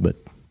married, but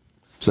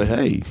say,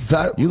 hey,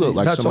 you look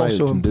like that's somebody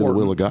also that can do the important.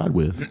 will of God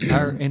with.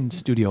 Our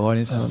in-studio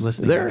audience is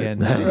listening There- again.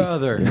 hey.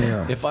 Brother,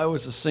 if I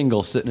was a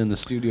single sitting in the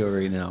studio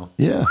right now.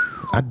 Yeah,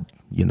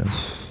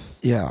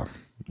 Yeah.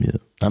 Yeah,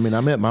 I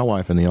met my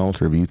wife in the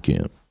altar of youth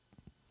camp,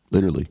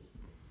 literally,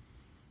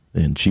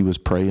 and she was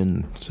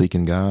praying,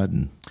 seeking God.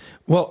 And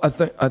Well, I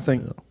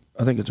think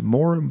it's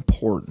more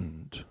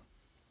important,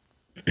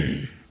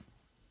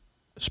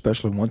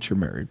 especially once you're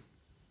married,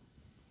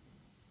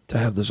 to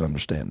have this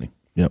understanding.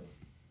 yep,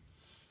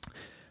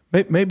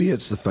 Maybe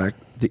it's the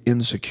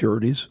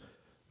insecurities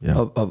Yeah.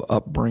 of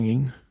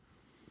upbringing,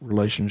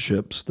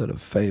 relationships that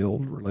have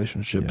failed,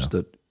 relationships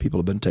that people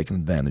have been taken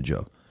advantage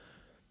of.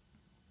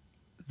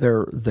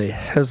 They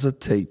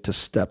hesitate to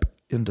step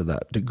into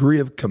that degree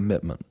of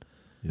commitment.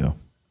 yeah,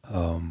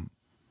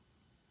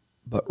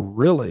 But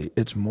really,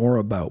 it's more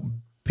about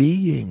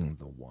being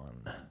the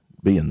one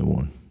being the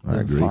one. I than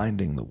agree.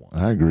 finding the one.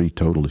 I agree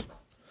totally.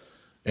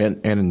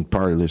 And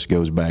part of this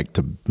goes back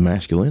to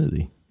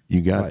masculinity.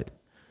 You got Right.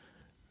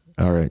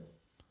 all right.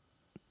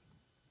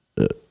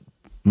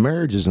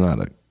 Marriage is not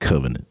a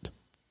covenant;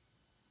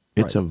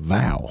 it's Right. a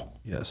vow.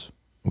 Yes.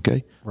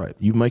 Okay, Right.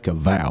 You make a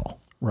vow,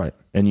 Right.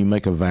 and you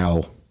make a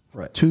vow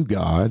Right. to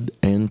God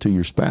and to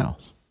your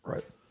spouse.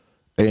 Right.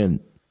 And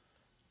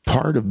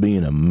part of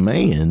being a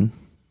man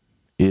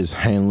is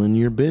handling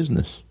your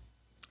business.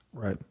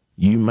 Right.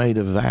 You made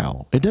a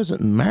vow. It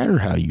doesn't matter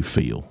how you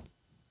feel.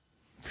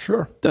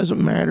 Sure.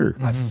 Doesn't matter.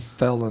 I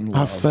fell in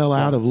love. I fell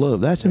out of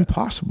love. That's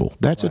impossible.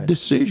 That's a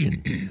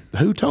decision.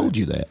 Who told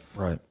you that?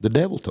 Right. The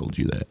devil told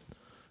you that.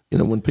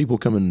 When people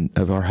come in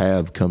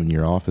have come in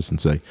your office and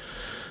say,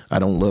 "I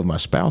don't love my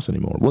spouse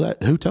anymore." Well,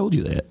 who told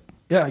you that?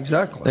 Yeah,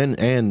 exactly.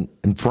 And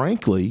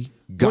frankly,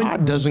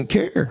 God doesn't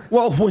care.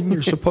 Well, when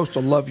you're supposed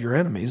to love your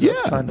enemies,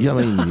 that's kind of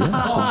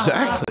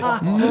Exactly.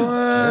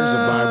 There's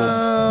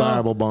a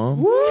Bible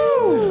bomb.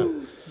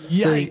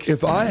 See,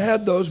 if I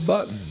had those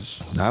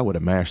buttons, I would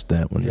have mashed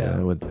that one. Yeah,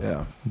 I would.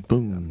 yeah.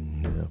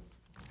 Boom. Yeah.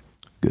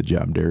 Good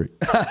job, Derek.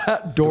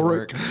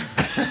 Doric.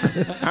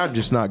 I'm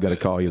just not going to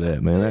call you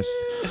that, man.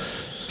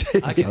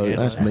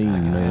 That's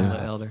mean, man.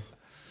 Elder.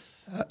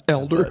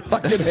 Elder. I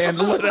can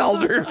handle it,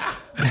 Elder.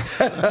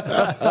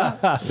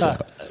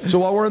 So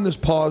while we're in this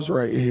pause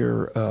right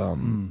here,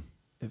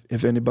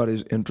 if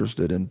anybody's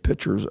interested in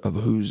pictures of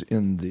who's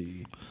in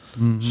the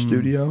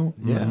studio,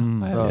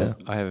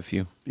 I have a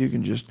few. you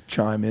can just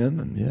chime in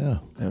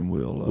and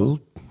we'll.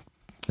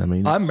 I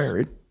mean, I'm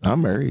married.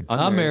 I'm married.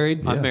 I'm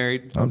married. I'm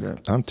married.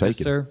 I'm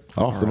taking sir.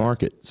 off the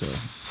market. So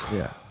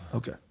yeah,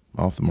 okay.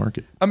 Off the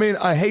market. I mean,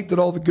 I hate that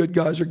all the good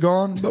guys are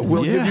gone, but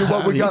we'll give you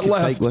what we got can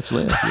left. Take what's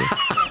left.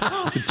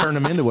 Yeah. You can turn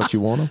them into what you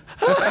want them.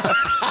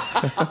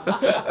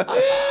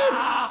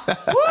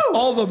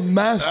 All the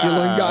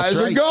masculine guys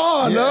are right.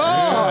 gone.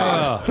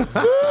 Yeah.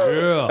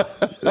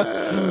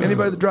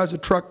 Anybody that drives a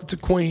truck that's a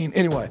queen.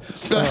 Anyway.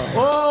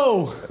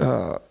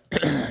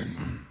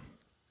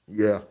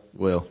 Yeah.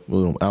 Well,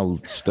 I'll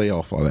stay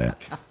off of that.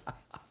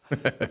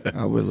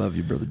 We love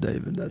you, Brother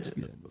David. That's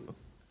good.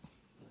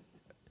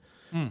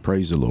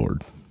 Praise the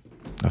Lord.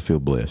 I feel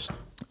blessed.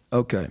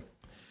 Okay.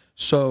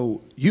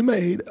 So you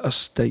made a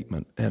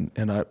statement, and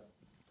I,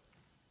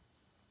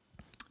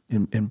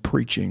 in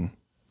preaching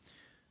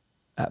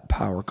at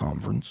Power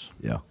Conference,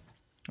 Yeah.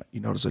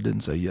 you notice I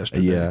didn't say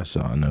yesterday. Yeah,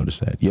 I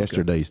noticed that.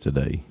 Yesterday's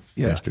today.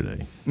 Yeah.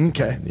 Yesterday.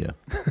 Okay. Yeah.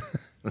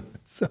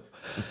 So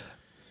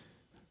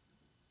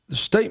the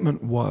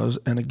statement was,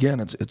 and again,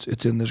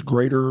 it's in this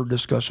greater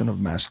discussion of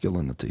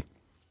masculinity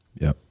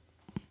Yep.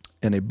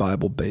 and a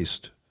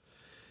Bible-based.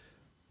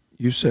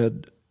 You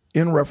said,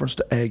 in reference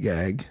to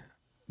Agag,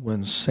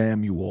 when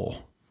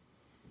Samuel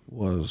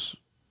was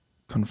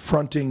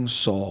confronting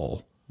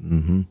Saul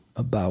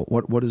about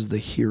what is the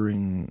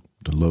hearing,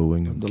 The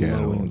lowing of the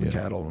cattle. lowing of the yeah.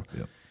 cattle.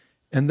 Yep.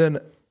 And then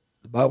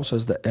the Bible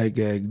says that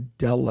Agag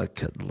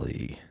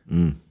delicately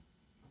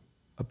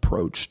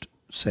approached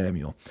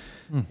Samuel.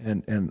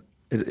 And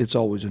it's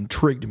always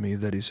intrigued me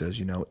that he says,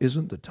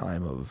 isn't the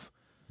time of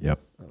Yep.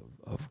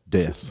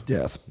 Death.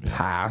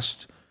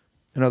 past?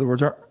 In other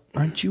words,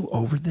 aren't you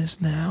over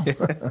this now?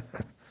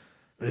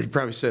 He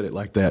probably said it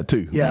like that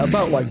too. Yeah,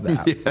 about like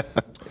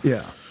that.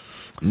 Yeah.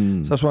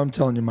 So that's why I'm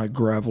telling you, my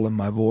gravel in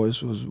my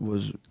voice was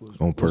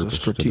On a purpose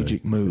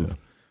strategic today. move. Yeah.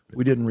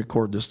 We didn't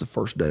record this the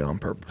first day on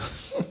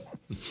purpose.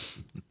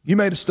 You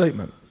made a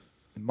statement.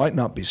 It might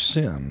not be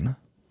sin,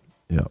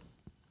 Yeah.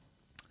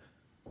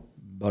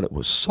 but it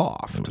was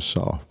soft. It was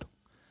soft.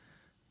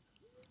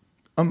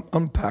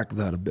 Unpack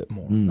that a bit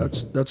more.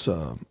 That's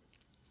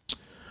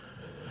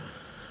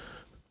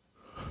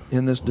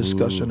in this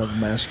discussion of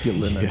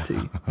masculinity.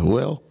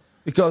 Well,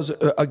 Because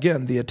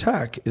again, the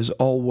attack is it's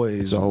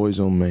always always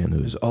on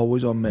manhood. is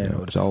always on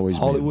manhood. it's always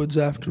been. Hollywood's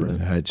after It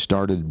it. had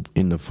started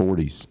in the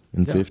 40s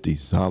and Yeah.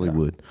 50s.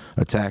 Hollywood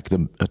attack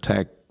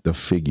the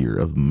figure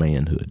of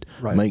manhood.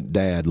 Right. Make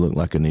dad look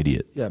like an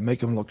idiot. Yeah,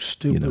 make him look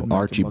stupid. make him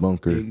Archie look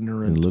Bunker,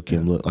 ignorant, and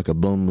him look like a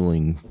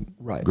bumbling,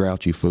 Right.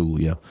 grouchy fool.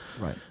 Yeah,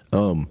 Right.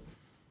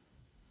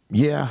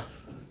 yeah.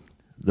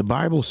 The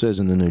Bible says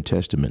in the New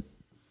Testament,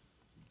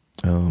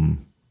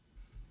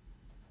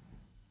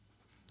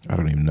 I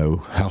don't even know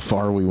how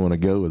far we want to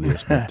go with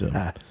this,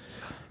 but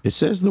it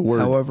says the word.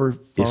 However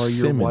far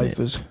your effeminate. wife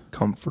is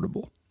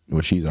comfortable.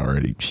 Well, she's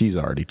already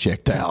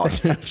checked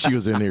out. If she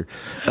was in here.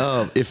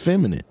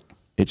 Effeminate.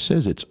 It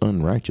says it's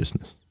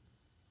unrighteousness.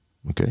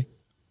 Okay.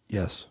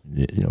 Yes.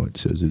 It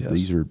says that Yes.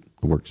 these are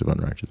the works of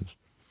unrighteousness.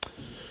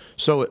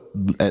 So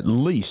at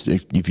least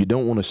if you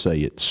don't want to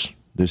say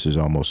this is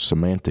almost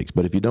semantics,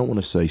 but if you don't want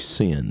to say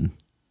sin,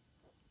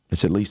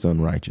 it's at least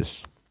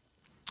unrighteous.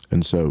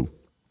 And so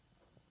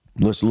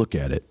let's look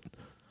at it.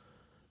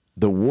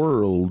 The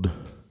world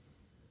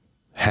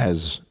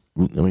has,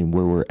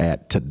 where we're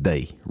at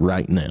today,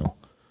 right now,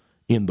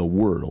 in the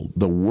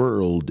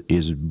world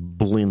is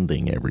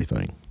blending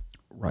everything.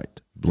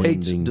 Right.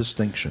 Blending. Hates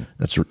distinction.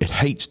 It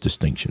hates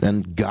distinction,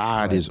 and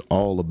God is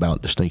all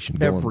about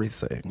distinction.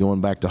 Everything.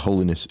 Going back to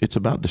holiness, it's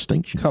about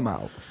distinction. Come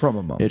out from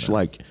among It's them.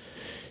 like,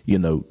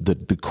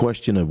 the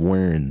question of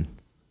wearing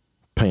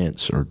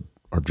pants or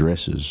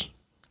dresses,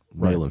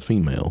 male and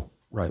female.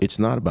 Right. It's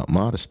not about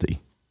modesty.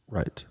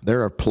 Right.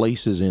 There are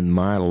places in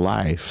my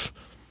life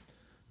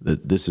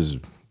that this is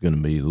going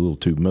to be a little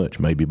too much,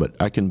 maybe, but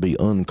I can be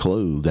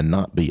unclothed and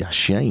not be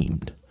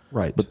ashamed.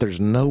 Right. But there's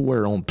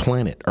nowhere on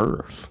planet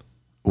Earth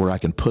where I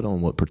can put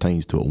on what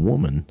pertains to a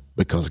woman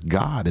because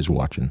God is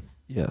watching.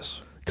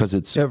 Yes. Because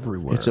it's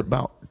everywhere. It's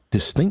about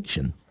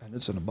distinction. And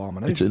it's an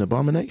abomination. It's an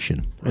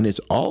abomination, and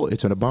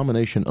it's an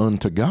abomination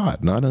unto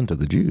God, not unto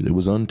the Jews. It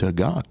was unto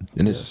God,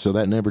 and so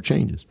that never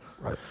changes.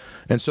 Right.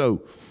 And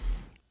so,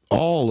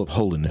 all of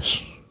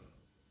holiness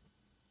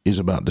is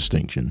about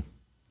distinction,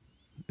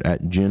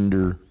 at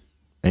gender,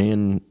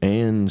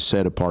 and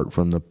set apart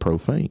from the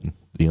profane,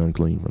 the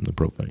unclean from the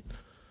profane,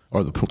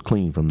 or the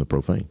clean from the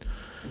profane.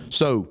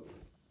 So,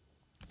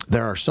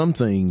 there are some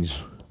things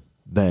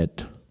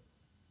that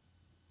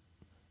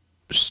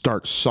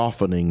start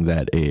softening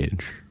that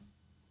edge.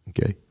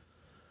 Okay,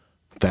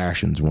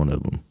 fashion's one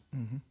of them.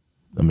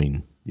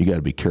 You got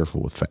to be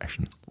careful with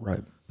fashion. Right.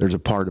 There's a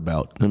part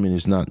about.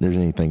 It's not. There's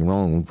anything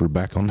wrong. We're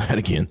back on that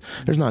again.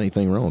 There's not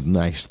anything wrong with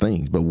nice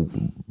things, but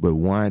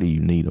why do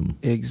you need them?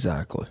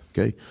 Exactly.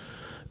 Okay,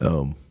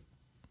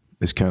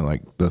 it's kind of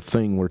like the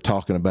thing we're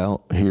talking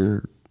about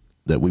here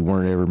that we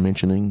weren't ever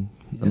mentioning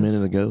a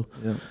minute ago.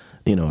 Yeah.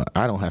 You know,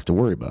 I don't have to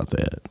worry about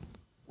that.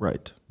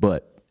 Right.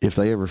 But if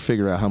they ever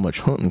figure out how much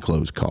hunting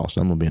clothes cost,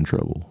 I'm gonna be in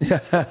trouble.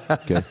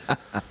 Okay.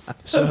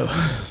 So,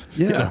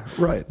 Yeah.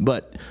 Right.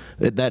 but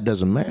that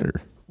doesn't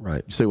matter.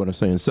 Right. You see what I'm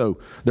saying? So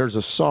there's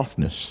a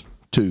softness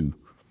to,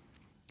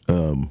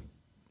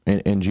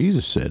 and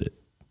Jesus said it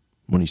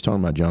when he's talking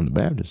about John the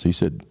Baptist. He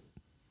said,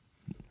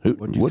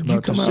 "What did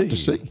you come out to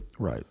see?"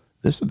 Right.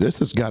 This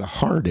has got a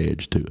hard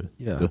edge to it.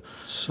 Yeah.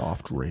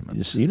 Soft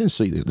raiment. You didn't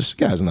see that. This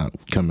guy's not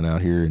coming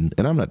out here, and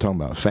I'm not talking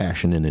about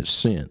fashion in its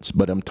sense,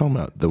 but I'm talking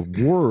about the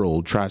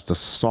world tries to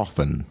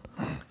soften.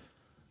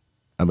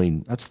 I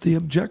mean, That's the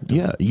objective.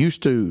 yeah,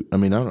 used to. I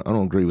mean, I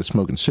don't agree with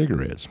smoking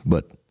cigarettes,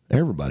 but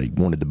everybody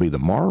wanted to be the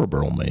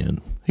Marlboro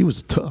Man. He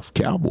was a tough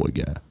cowboy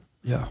guy.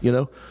 Yeah. You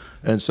know,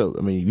 and so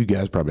I mean, you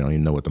guys probably don't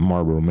even know what the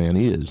Marlboro Man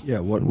is. Yeah,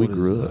 what we is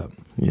grew that? up.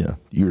 Yeah,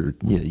 you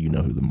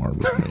know who the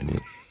Marlboro Man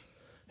is.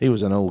 He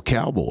was an old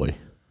cowboy,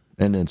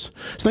 and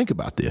think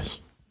about this.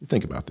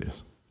 Think about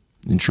this.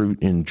 In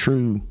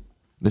true,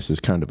 this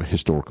is kind of a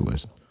historical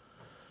lesson.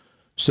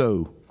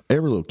 So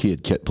every little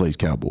kid plays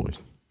cowboys.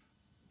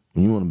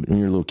 When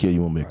you're a little kid,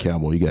 you want to be a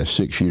cowboy. You got a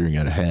 6-shooter, you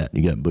got a hat,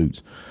 you got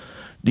boots.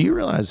 Do you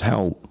realize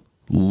how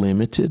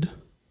limited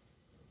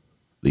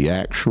the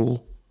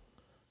actual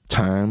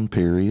time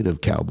period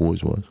of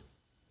cowboys was?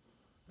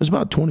 It's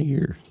about 20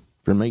 years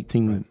from about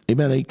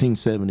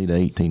 1870 to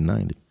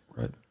 1890.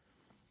 Right.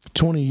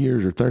 20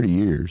 years or 30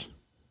 years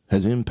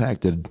has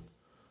impacted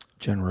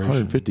Generation.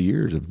 150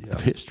 years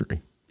of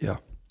history. Yeah.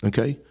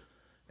 Okay?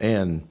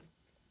 And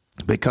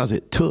because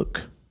it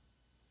took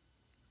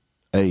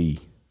a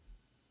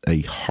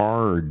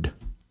hard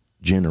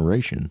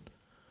generation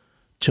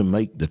to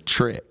make the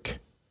trek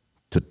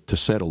to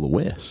settle the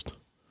West.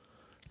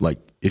 Like,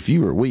 if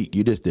you were weak,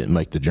 you just didn't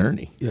make the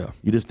journey. Yeah.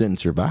 You just didn't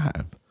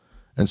survive.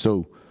 And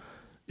so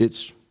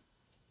it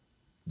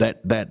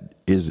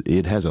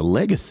has a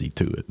legacy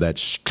to it. That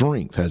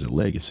strength has a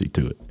legacy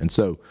to it. And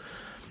so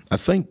I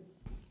think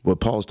what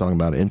Paul's talking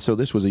about, and so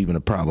this was even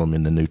a problem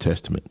in the New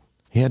Testament.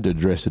 He had to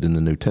address it in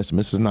the New Testament.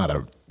 This is not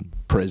a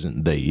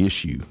present day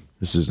issue.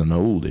 This is an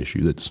old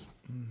issue that's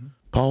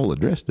Paul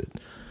addressed it.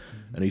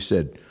 And he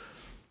said,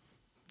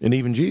 and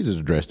even Jesus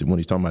addressed it when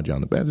he's talking about John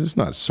the Baptist. It's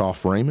not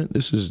soft raiment.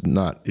 This is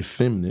not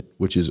effeminate,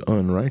 which is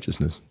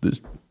unrighteousness. This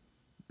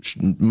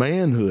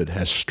manhood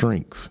has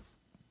strength.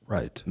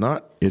 Right.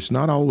 It's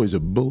not always a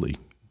bully.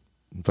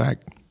 In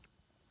fact,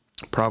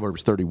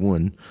 Proverbs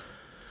 31,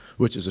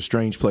 which is a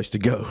strange place to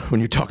go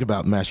when you're talking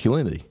about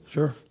masculinity.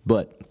 Sure.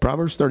 But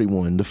Proverbs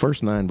 31, the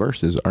first 9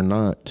 verses are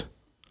not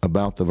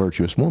about the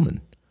virtuous woman.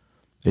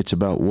 It's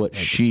about what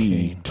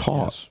she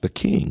taught the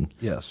king.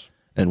 Yes.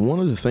 And one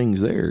of the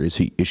things there is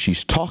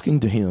she's talking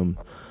to him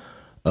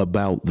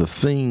about the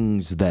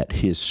things that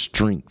his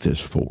strength is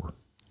for.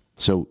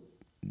 So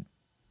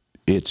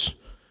it's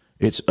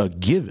a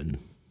given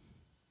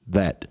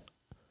that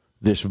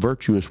this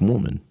virtuous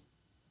woman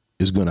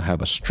is going to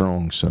have a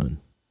strong son.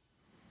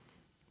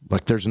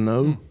 Like there's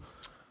no,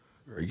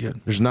 Very good.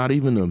 there's not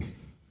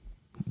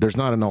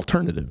an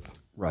alternative.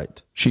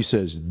 Right. She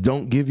says,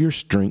 don't give your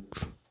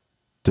strength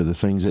to the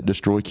things that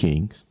destroy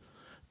kings.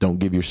 Don't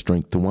give your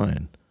strength to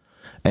wine.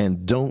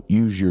 And don't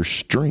use your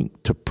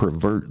strength to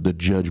pervert the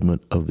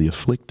judgment of the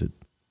afflicted.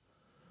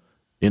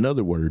 In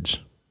other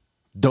words,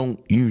 don't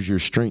use your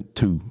strength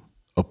to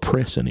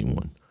oppress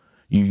anyone.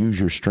 You use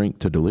your strength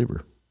to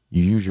deliver.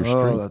 You use your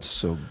strength. Oh, that's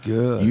so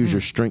good. Use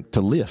your strength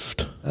to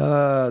lift.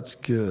 That's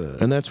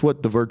good. And that's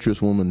what the virtuous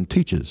woman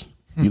teaches.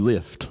 You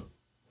lift.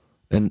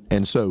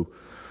 And so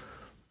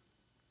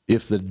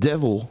if the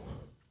devil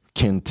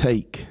can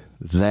take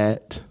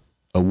that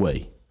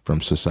away from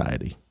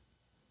society,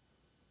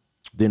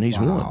 then he's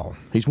won.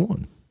 He's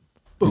won.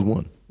 He's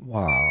won.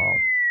 Wow.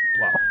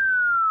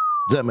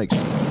 Does that make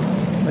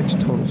sense? Makes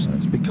total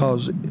sense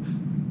because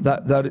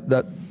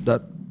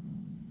that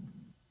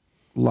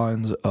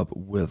lines up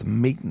with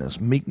meekness.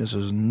 Meekness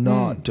is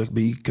not to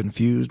be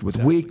confused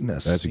with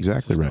weakness. That's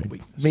exactly right.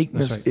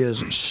 Meekness is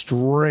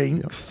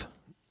strength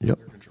Yep.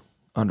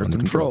 under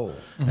control.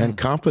 And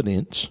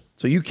confidence.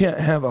 So you can't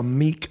have a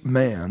meek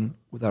man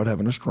without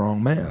having a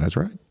strong man. That's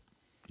right.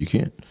 You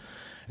can't.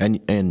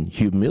 And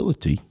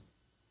humility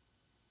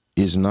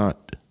is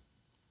not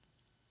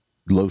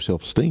low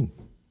self-esteem.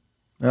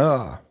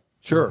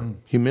 Sure.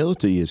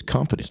 Humility is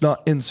confidence. It's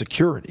not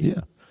insecurity.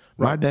 Yeah.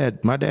 My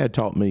dad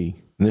taught me,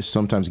 and this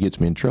sometimes gets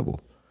me in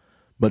trouble,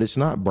 but it's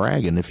not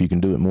bragging if you can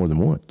do it more than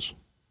once.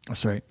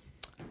 That's right.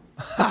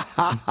 You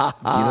know?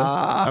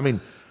 I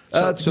mean,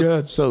 That's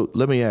good. So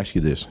let me ask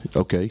you this.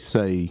 Okay,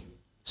 say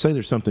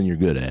there's something you're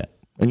good at,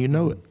 and you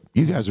know it.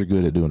 You guys are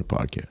good at doing a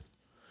podcast.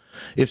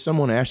 If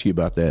someone asks you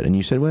about that and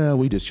you said, well,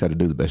 we just try to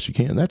do the best you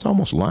can, that's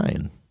almost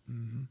lying.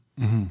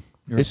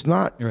 It's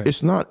not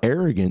it's not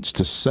arrogance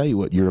to say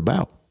what you're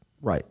about.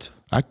 Right.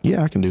 I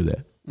can do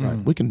that. Right.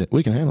 We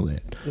can handle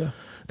that. Yeah.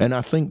 And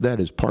I think that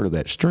is part of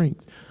that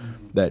strength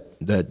that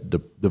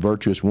the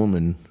virtuous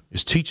woman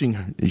is teaching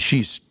her.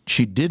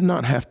 She did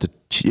not have to.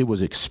 It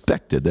was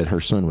expected that her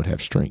son would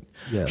have strength.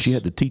 Yes. She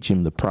had to teach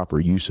him the proper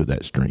use of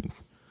that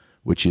strength,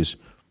 which is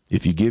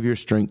if you give your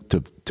strength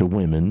to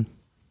women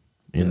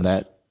in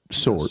that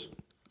sort,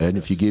 and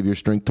if you give your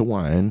strength to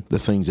wine, the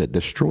things that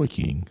destroy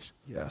kings,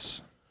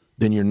 Yes.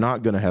 then you're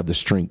not going to have the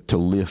strength to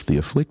lift the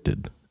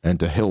afflicted and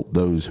to help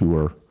those who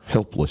are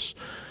helpless.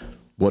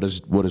 What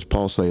does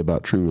Paul say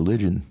about true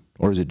religion?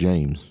 Or is it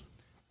James?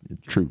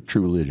 True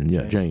religion,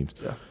 yeah, James.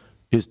 Yeah.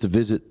 Is to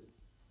visit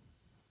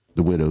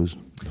the widows,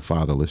 the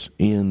fatherless,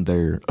 in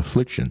their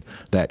affliction.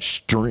 That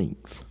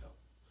strength,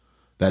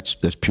 that's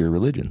pure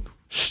religion.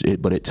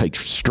 But it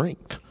takes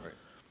strength.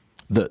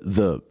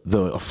 The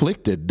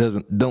afflicted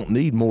don't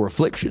need more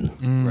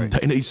affliction. Right.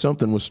 They need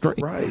something with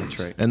strength. Right. That's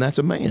right. And that's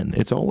a man.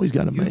 It's always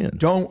got a You man.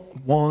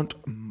 don't want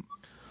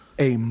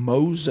a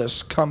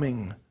Moses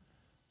coming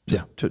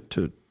Yeah. to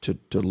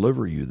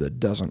deliver you that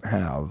doesn't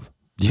have.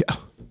 Yeah.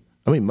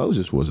 I mean,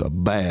 Moses was a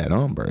bad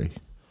hombre,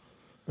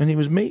 And he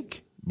was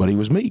meek. but he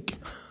was meek.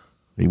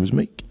 He was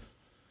meek.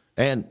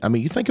 And, I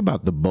mean, you think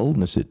about the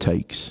boldness it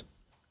takes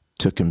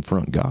to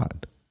confront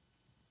God.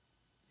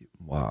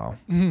 Wow.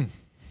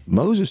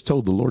 Moses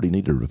told the Lord he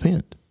needed to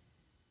repent.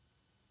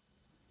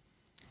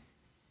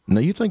 Now,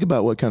 you think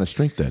about what kind of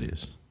strength that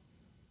is.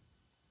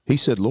 He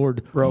said,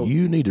 Lord, Bro.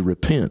 you need to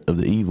repent of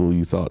the evil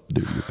you thought to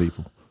do to your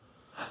people.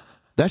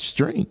 That's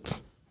strength.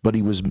 But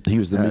he was the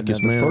And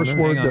meekest the man. first on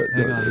earth.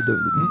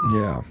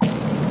 word,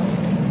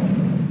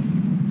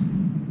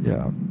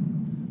 yeah.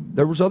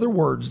 There was other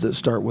words that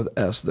start with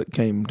S that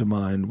came to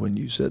mind when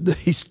you said that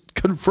he's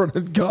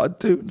confronted God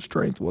too, and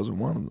strength wasn't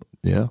one of them.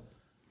 Yeah.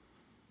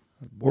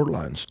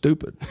 Borderline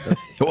stupid.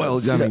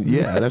 Well, I mean,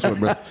 yeah, that's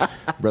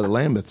what Brother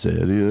Lambeth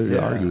said. He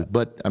argued.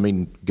 But, I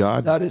mean,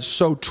 God, That is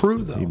so true,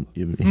 though.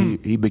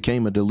 he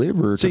became a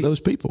deliverer to See, those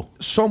people.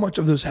 So much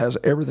of this has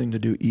everything to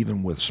do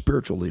even with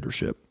spiritual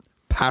leadership,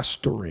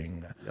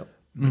 pastoring,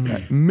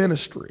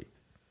 ministry.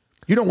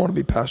 You don't want to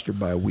be pastored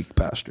by a weak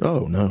pastor.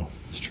 Oh, no.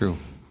 It's true.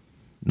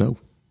 No, You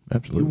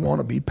absolutely. want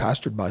to be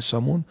pastored by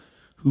someone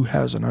who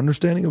has an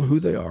understanding of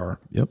who they are,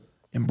 Yep.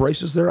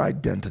 embraces their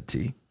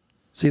identity.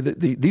 See,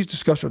 these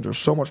discussions are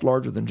so much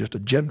larger than just a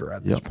gender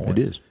at this Yep, point.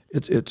 it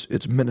is.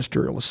 It's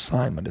ministerial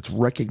assignment. It's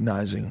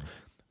recognizing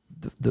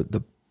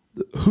the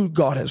who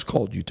God has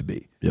called you to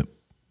be. Yep.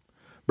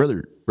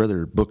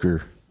 Brother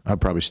Booker, I'm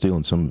probably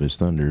stealing some of his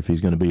thunder. If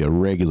he's going to be a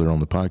regular on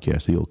the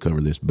podcast, he'll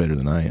cover this better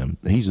than I am.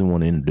 He's the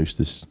one who introduced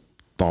this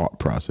thought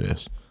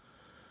process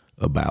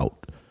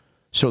about.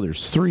 So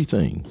there's three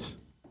things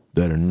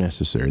that are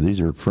necessary. These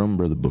are from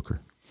Brother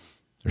Booker.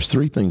 There's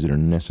three things that are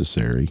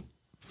necessary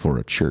for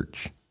a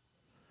church.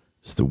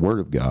 It's the Word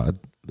of God,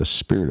 the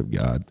Spirit of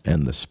God,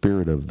 and the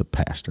Spirit of the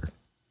pastor,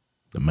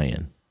 the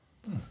man.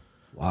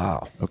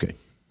 Wow. Okay.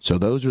 So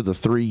those are the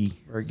three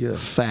Very good.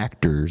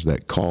 factors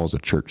that cause a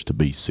church to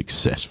be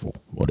successful,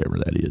 whatever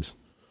that is.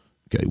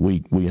 Okay,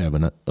 we have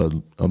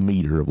a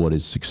meter of what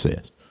is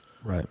success.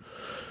 Right.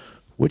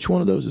 Which one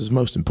of those is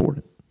most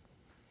important?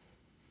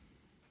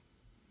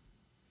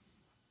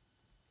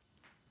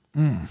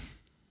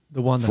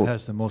 The one that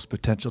has the most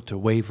potential to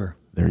waver.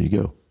 There you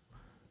go.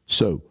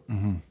 So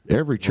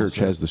every church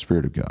has the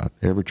Spirit of God.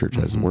 Every church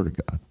has the Word of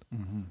God.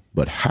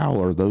 But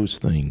how are those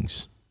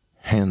things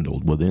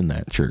handled within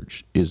that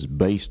church is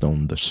based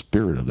on the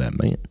spirit of that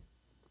man.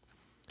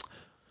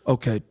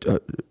 Okay,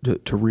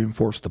 to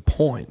reinforce the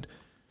point,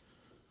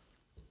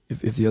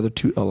 if the other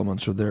two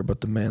elements are there,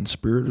 but the man's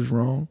spirit is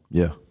wrong,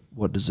 Yeah.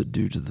 what does it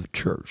do to the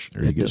church?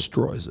 There you It go.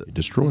 destroys it. It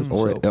destroys,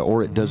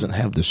 or it doesn't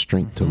have the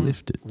strength to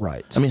lift it.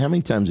 Right. I mean, how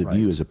many times have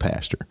you, as a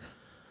pastor,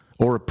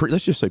 or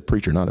let's just say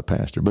preacher, not a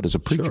pastor, but as a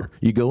preacher, Sure.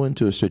 you go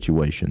into a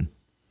situation,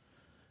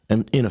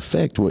 and in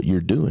effect, what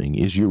you're doing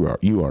is you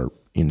are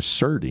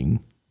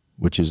inserting,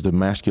 which is the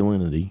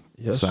masculinity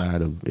Yes.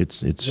 side of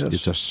it's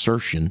Yes.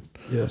 assertion.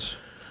 Yes.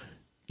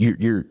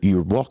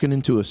 You're walking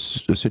into a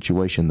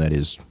situation that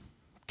is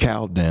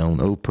cowed down,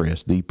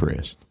 oppressed,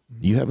 depressed.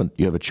 You have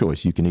a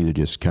choice. You can either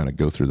just kind of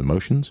go through the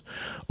motions,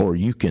 or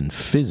you can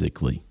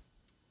physically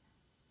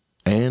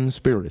and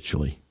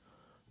spiritually,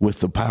 with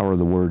the power of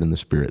the Word and the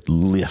Spirit,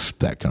 lift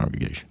that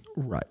congregation.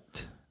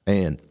 Right.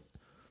 And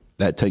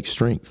that takes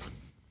strength.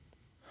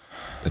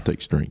 That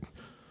takes strength.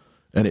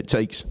 And it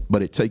takes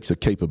a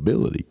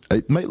capability.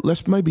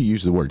 Let's maybe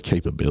use the word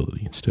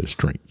capability instead of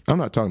strength. I'm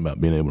not talking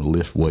about being able to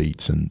lift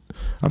weights, and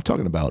I'm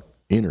talking about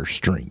inner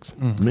strength,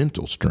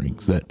 mental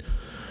strength, that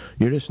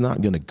you're just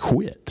not going to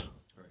quit.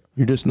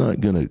 You're just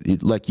not going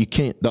to, you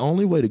can't, the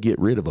only way to get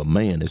rid of a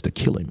man is to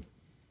kill him.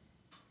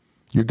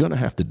 You're going to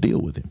have to deal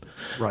with him.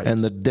 Right.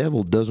 And the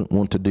devil doesn't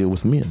want to deal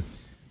with men.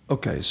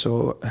 Okay,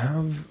 so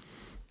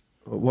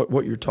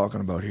what you're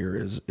talking about here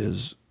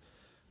is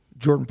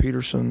Jordan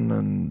Peterson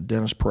and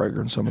Dennis Prager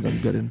and some of them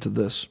get into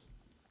this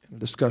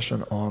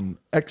discussion on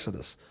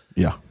Exodus.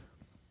 Yeah.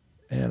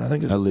 And I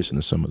think I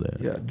listened to some of that.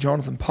 yeah,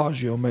 Jonathan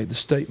Paggio made the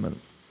statement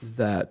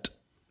that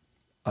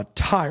a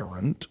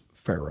tyrant,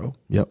 Pharaoh,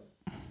 Yep.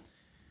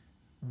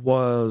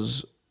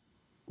 was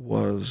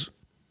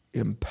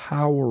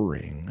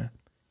empowering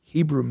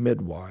Hebrew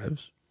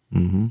midwives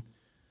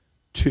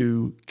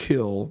to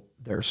kill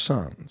their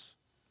sons.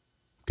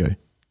 Okay.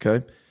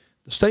 Okay?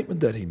 The statement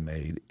that he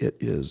made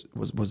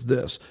was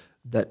this,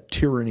 that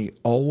tyranny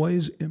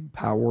always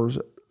empowers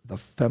the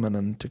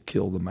feminine to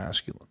kill the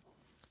masculine.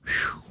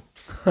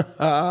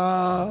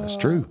 That's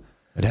true.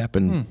 It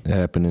happened. It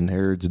happened in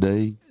Herod's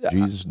day,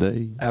 Jesus'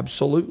 day.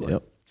 Absolutely.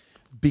 Yep.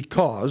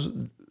 Because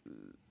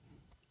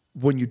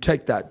when you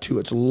take that to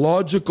its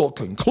logical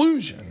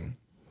conclusion,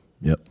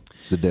 Yep.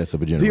 It's the death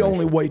of a generation. the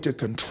only way to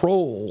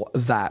control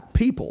that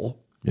people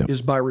Yep.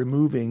 is by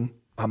removing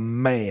a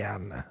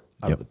man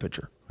out Yep. of the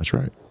picture. That's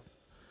right.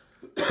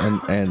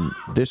 And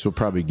this will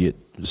probably get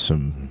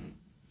some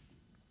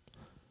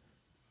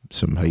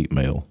hate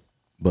mail,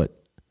 but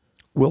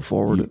We'll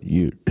forward it.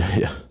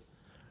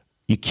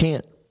 you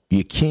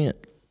can't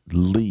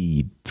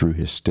lead through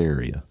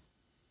hysteria.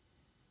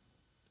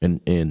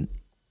 And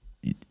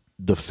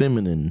the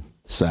feminine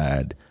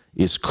side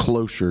is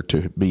closer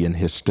to being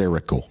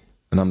hysterical.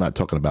 And I'm not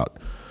talking about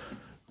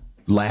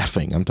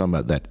laughing. I'm talking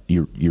about that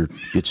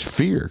it's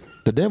fear.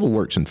 The devil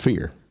works in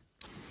fear.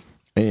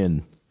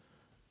 And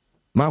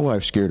my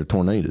wife's scared of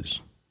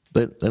tornadoes.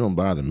 They don't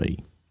bother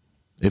me.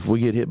 If we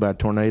get hit by a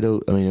tornado,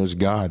 I mean, it was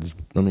God's.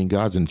 I mean,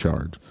 God's in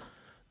charge.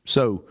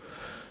 So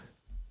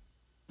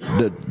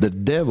the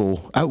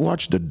devil. I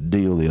watched a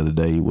deal the other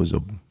day. It was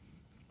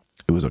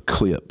a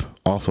clip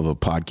off of a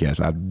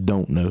podcast. I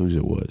don't know whose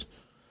it was,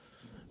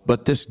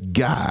 but this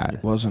guy.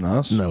 It wasn't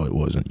us? No, it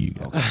wasn't you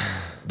guys.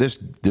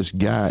 This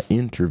guy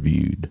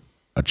interviewed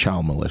a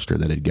child molester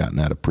that had gotten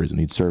out of prison.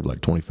 He'd served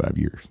like 25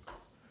 years.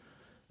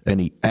 And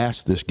he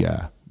asked this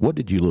guy, what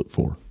did you look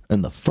for?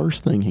 And the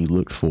first thing he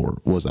looked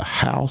for was a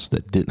house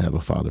that didn't have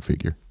a father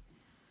figure.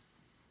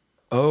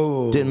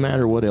 Oh. Didn't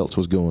matter what else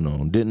was going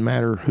on. Didn't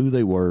matter who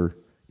they were.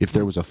 If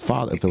there was a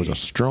father, if there was a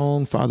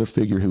strong father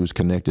figure who was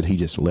connected, he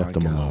just left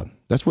them alone.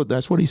 That's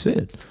what he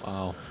said.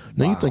 Wow.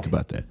 Now you think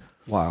about that.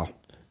 Wow.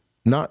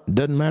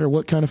 Doesn't matter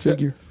what kind of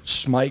figure.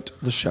 Smite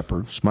the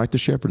shepherd. Smite the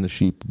shepherd and the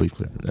sheep will be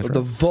flipped. That's The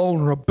right.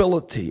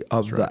 vulnerability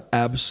of the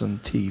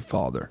absentee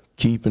father.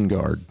 Keep and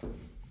guard.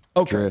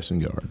 Okay. Dress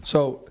and guard.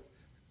 So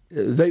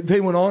they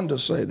went on to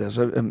say this,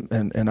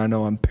 and I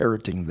know I'm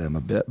parroting them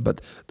a bit,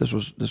 but this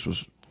was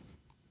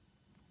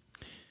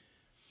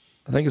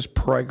I think it's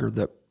Prager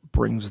that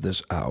brings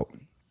this out,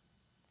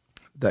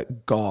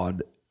 that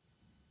God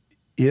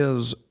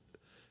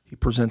he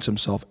presents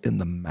himself in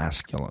the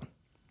masculine.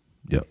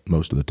 Yep,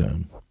 most of the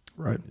time.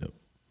 Right? Yep.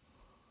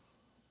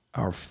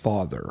 Our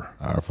Father,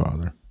 Our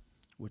Father.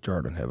 which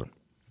art in heaven.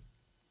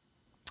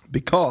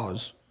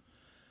 Because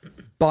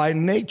by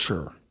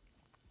nature,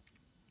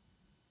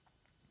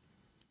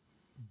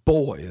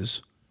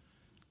 boys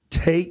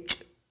take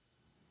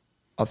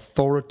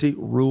authority,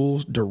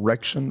 rules,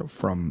 direction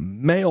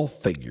from male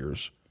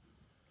figures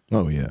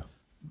Oh, yeah.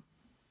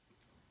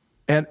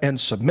 and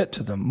submit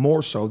to them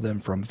more so than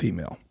from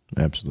female.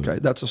 Absolutely. Okay,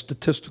 that's a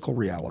statistical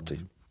reality.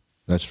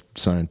 That's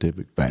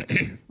scientific fact.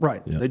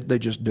 Right. Yeah. They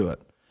just do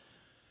it.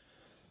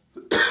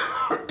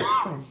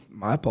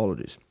 My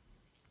apologies.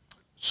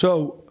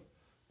 So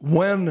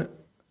when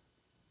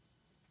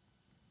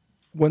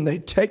they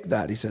take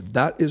that, he said,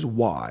 that is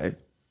why,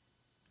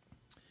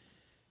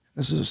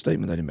 this is a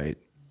statement that he made,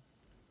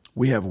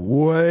 we have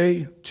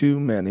way too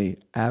many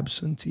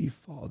absentee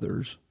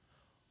fathers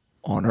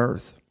on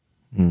earth.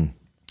 The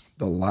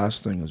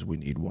last thing is we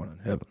need one in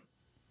heaven.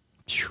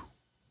 Phew.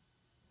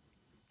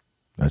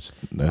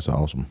 That's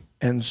awesome.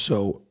 And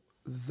so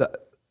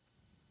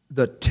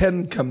the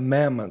 10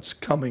 Commandments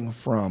coming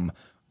from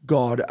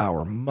God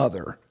our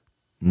Mother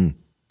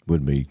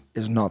Would be.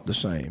 is not the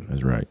same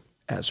That's right.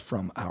 as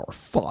from our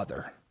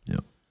Father.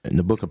 Yep. And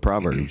the book of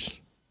Proverbs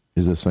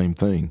is the same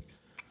thing.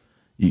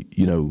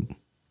 You know,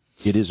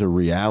 it is a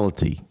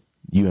reality.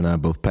 You and I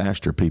both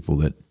pastor people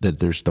that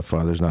there's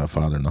not a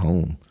father in the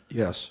home.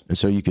 Yes. And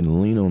so you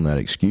can lean on that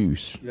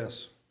excuse.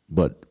 Yes.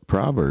 But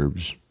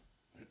Proverbs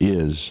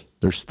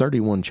there's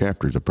 31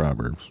 chapters of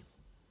Proverbs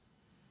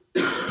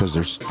because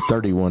there's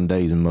 31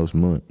 days in most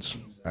months.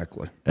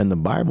 Exactly. And the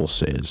Bible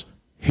says,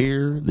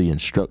 hear the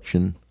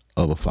instruction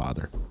of a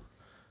father.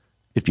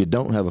 If you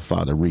don't have a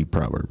father, read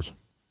Proverbs.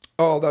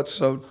 Oh, that's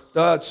so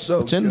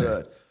It's in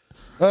good.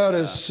 That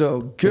is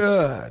so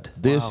good.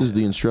 This is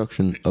the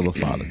instruction of a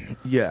father.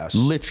 Yes.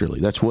 Literally,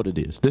 that's what it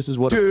is. This is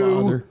what a Do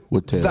father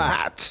would tell you.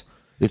 that.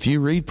 If you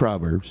read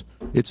Proverbs,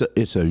 it's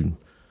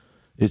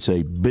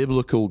a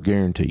biblical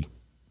guarantee.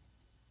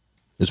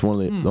 It's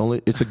one of the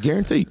only. It's a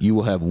guarantee. You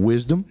will have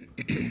wisdom,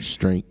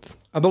 strength,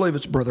 I believe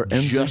it's Brother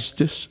Enzi.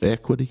 justice,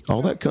 equity.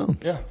 All that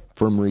comes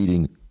from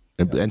reading,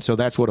 and so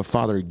that's what a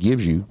father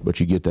gives you.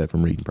 But you get that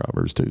from reading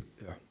Proverbs too.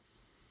 Yeah.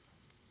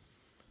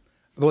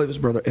 I believe it's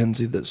Brother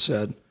Enzi that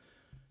said,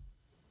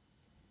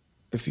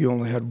 if you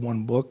only had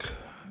one book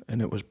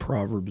and it was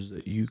Proverbs,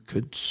 that you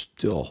could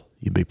still.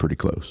 You'd be pretty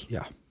close.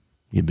 Yeah.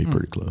 You'd be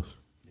pretty close.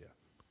 Yeah.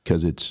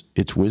 Because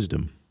it's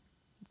wisdom.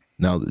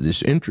 Now,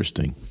 it's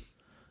interesting.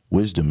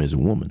 Wisdom is a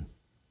woman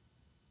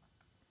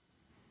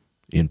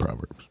in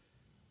Proverbs.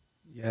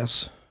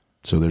 Yes.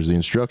 So there's the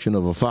instruction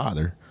of a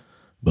father,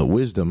 but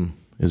wisdom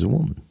is a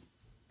woman.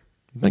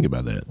 Think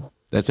about that.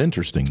 That's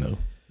interesting, though.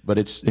 But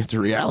it's a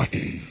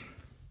reality.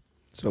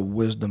 So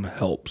wisdom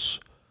helps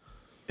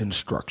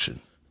instruction.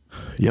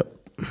 Yep.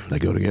 They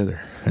go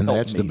together. And Help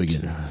that's the meet.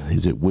 beginning.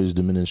 Is it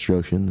wisdom and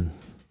instruction?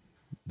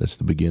 That's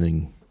the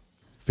beginning.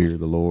 Fear of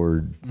the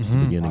Lord is the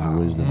beginning of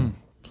wisdom.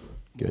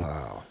 Good.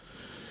 Wow.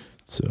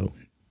 So,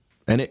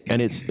 and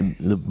it's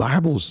the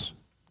Bible's.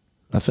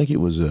 I think it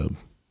was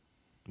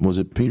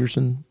it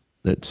Peterson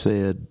that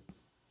said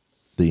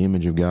the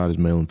image of God is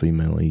male and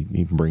female.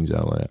 He brings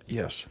out that.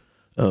 Yes.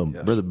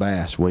 Yes. Brother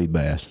Bass, Wade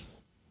Bass,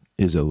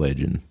 is a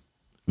legend.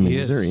 I mean, He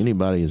is there is.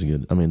 anybody as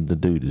good? I mean, the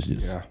dude is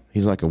just. Yeah.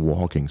 He's like a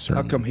walking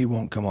sermon. How come he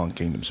won't come on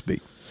Kingdom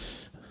Speak?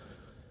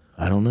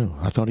 I don't know.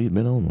 I thought he'd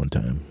been on one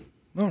time.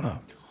 No.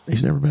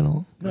 He's never been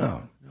on.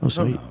 No. Oh,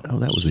 so no. oh,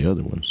 that was the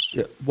other one.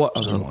 Yeah. What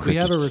other one? We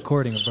have a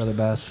recording of Brother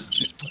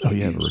Bass. Oh,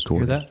 you have a Hear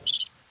recording. that?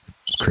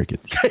 Cricket.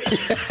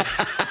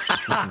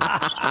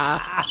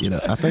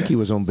 I think he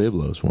was on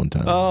Biblos one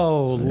time.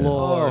 Oh,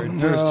 Lord.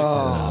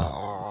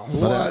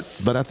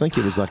 But I think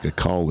it was like a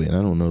call in.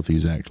 I don't know if he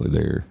was actually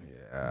there.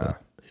 Yeah.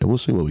 We'll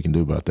see what we can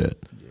do about that.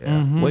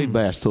 Yeah. Wade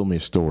Bass told me a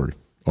story,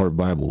 or a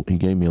Bible. He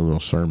gave me a little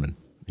sermon.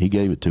 He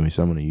gave it to me,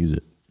 so I'm going to use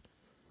it.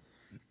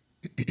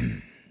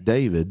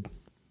 David,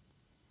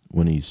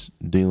 when he's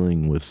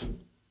dealing with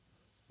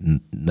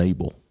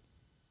Nabal,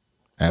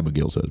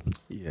 Abigail's husband.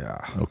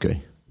 Yeah.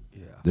 Okay.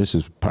 Yeah. This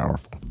is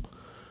powerful.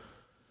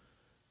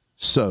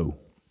 So,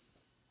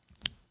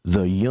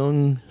 the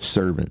young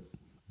servant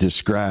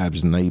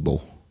describes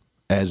Nabal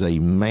as a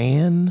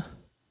man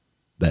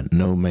that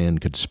no man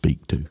could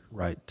speak to.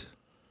 Right.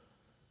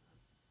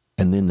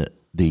 And then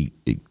the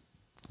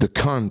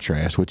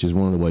contrast, which is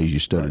one of the ways you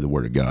study the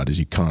Word of God, is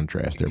you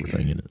contrast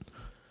everything in it.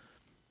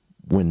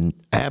 When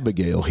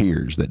Abigail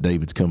hears that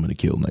David's coming to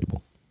kill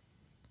Nabal,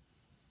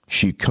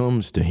 she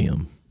comes to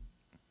him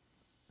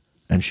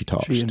and she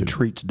talks She to him.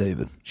 entreats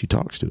David. She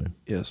talks to him.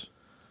 Yes.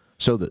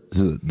 So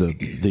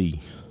the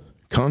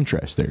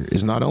contrast there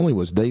is not only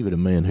was David a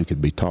man who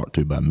could be talked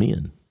to by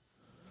men,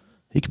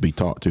 he could be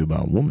talked to by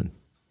a woman,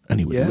 and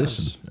he would Yes.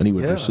 listen, and he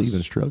would Yes. receive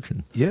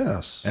instruction.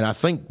 Yes. And I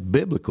think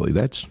biblically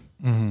that's,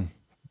 in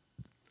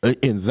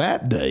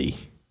that day,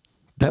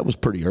 that was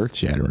pretty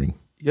earth-shattering,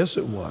 Yes,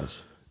 it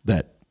was.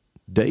 that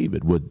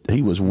David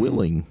he was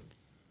willing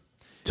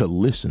to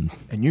listen.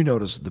 And you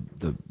notice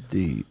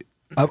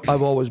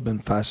I've always been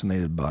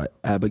fascinated by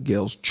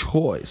Abigail's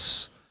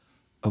choice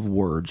of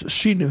words.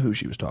 She knew who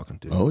she was talking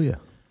to. Oh, yeah.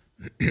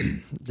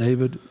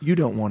 David, you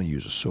don't want to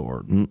use a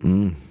sword.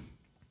 Mm-mm.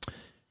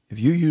 If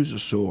you use a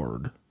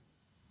sword,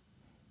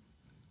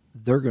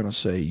 they're going to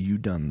say you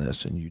done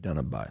this and you done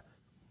it by.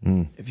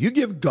 If you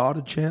give God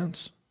a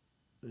chance,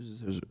 this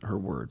is her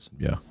words,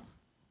 Yeah.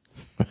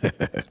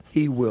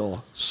 he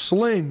will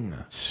sling.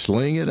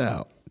 Sling it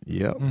out.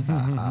 Yep.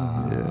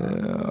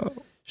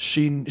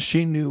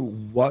 She knew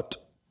what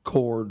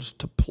chords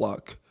to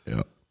pluck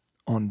Yep.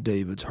 on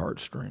David's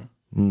heartstring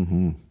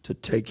to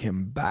take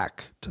him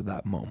back to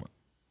that moment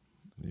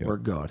where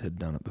God had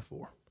done it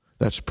before.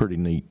 That's pretty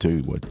neat,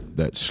 too, what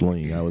that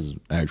sling. I was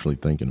actually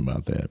thinking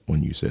about that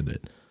when you said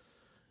that.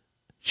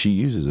 She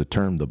uses a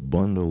term, the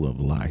bundle of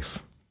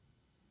life.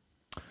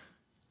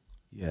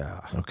 Yeah.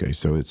 Okay,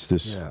 so it's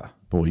this, Yeah.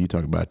 boy, you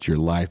talk about your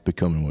life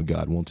becoming what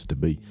God wants it to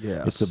be.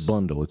 Yes. It's a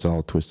bundle. It's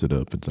all twisted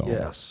up. It's all.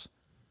 Yes.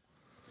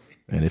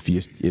 And if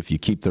you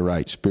keep the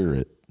right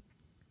spirit,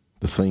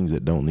 the things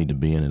that don't need to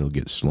be in it will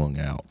get slung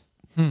out.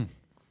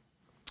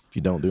 If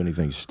you don't do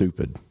anything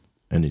stupid,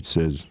 and it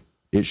says,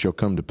 it shall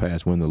come to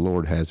pass when the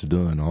Lord has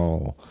done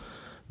all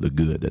the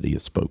good that he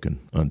has spoken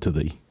unto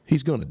thee.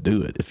 He's going to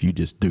do it if you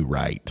just do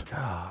right.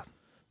 God.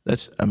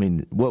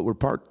 What we're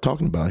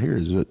talking about here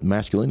is that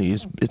masculinity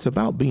it's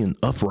about being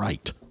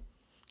upright.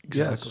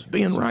 Exactly.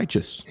 Being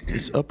righteous.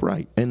 It's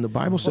upright. And the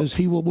Bible says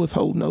he will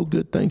withhold no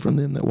good thing from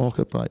them that walk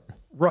upright.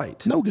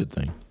 Right. No good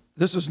thing.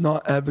 This is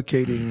not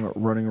advocating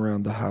running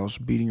around the house,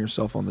 beating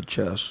yourself on the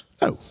chest,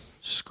 No.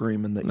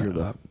 screaming that you're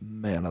the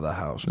man of the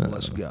house.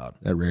 Bless God.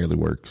 That rarely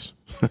works.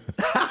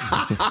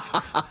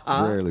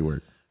 Rarely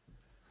works.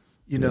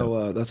 You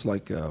know, that's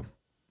like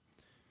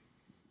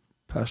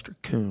Pastor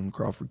Coon,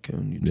 Crawford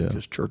Coon. You took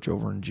his church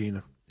over in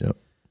Gina. Yep.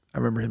 I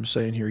remember him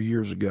saying here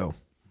years ago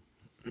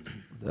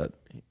that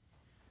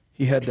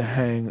he had to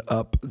hang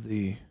up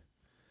the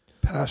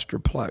pastor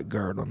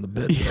placard on the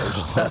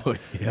bedpost. Oh,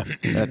 yeah.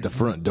 At the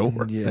front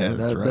door. Yeah,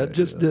 That's right. that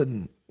just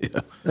didn't.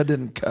 That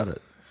didn't cut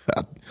it.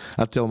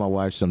 I tell my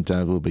wife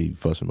sometimes we'll be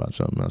fussing about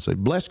something. I say,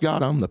 "Bless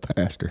God, I'm the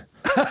pastor."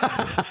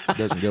 It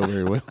doesn't go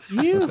very well.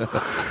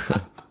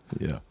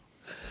 Yeah.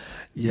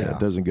 Yeah. It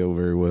doesn't go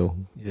very well.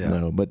 Yeah.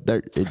 No, but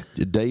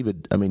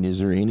David, is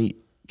there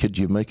could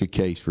you make a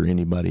case for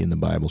anybody in the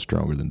Bible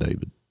stronger than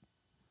David?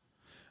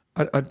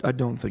 I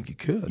don't think you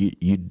could.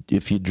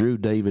 If you drew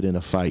David in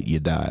a fight, you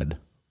died.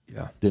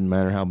 Yeah. Didn't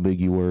matter how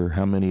big you were,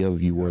 how many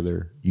of you were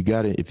there.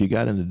 If you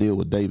got in a deal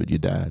with David, you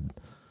died.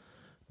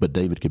 But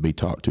David could be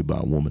talked to by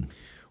a woman.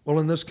 Well,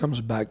 and this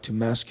comes back to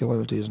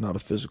masculinity is not a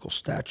physical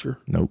stature.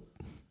 Nope.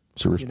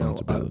 It's a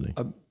responsibility.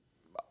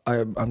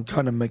 I'm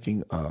kind of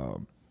making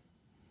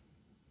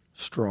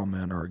straw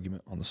man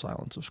argument on the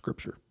silence of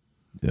Scripture.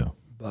 Yeah.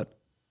 But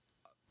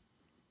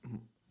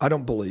I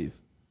don't believe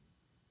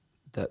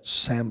that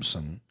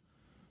Samson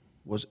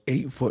was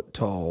 8 foot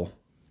tall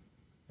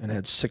and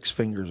had 6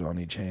 fingers on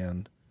each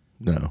hand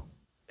No.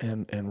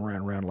 and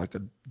ran around like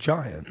a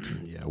giant.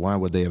 Yeah. Why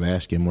would they have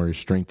asked him where his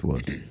strength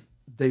was?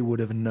 They would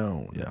have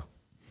known. Yeah.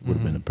 Would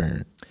have been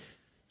apparent.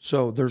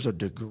 So there's a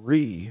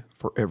degree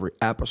for every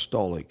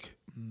apostolic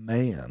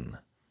man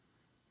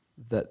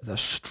that the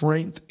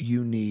strength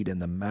you need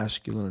and the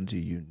masculinity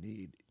you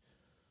need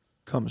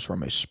comes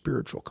from a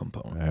spiritual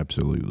component,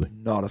 Absolutely.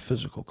 not a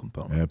physical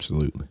component.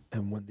 Absolutely.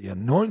 And when the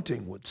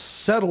anointing would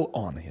settle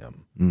on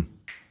him,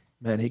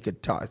 man, he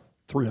could tie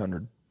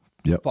 300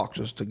 Yep.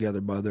 foxes together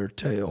by their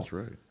tail. That's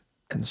right.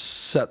 And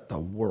set the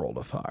world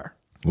afire.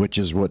 Which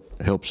is what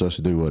helps us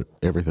do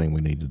everything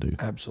we need to do.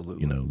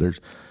 Absolutely. You know,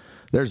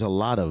 there's a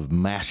lot of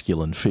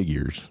masculine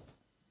figures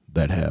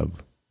that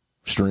have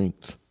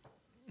strength,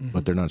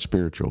 but they're not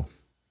spiritual.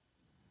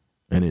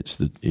 And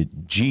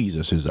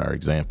Jesus is our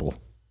example.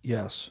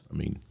 Yes. I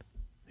mean,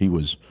 he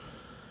was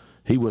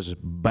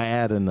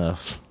bad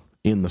enough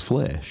in the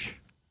flesh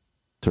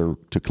to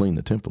clean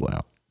the temple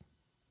out.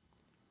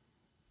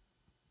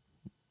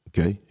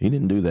 Okay, he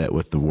didn't do that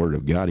with the word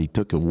of God. He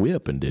took a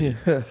whip and did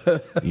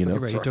it. You know, You're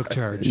right, he took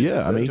charge.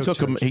 yeah. I mean,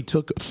 charge. he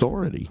took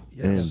authority,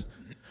 Yes. and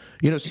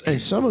you know, and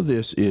some of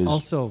this is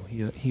Also,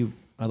 he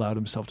allowed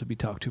himself to be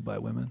talked to by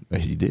women.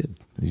 he did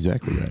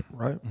exactly that.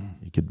 Right?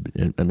 He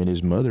could. I mean,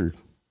 his mother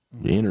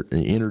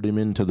entered him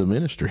into the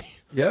ministry.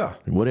 Yeah.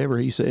 Whatever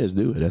he says,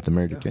 do it at the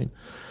marriage of Cain.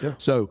 Yeah.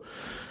 So,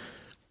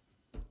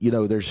 you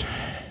know, there's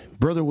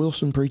Brother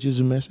Wilson preaches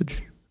a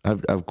message.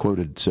 I've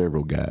quoted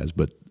several guys,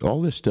 but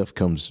all this stuff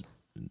comes.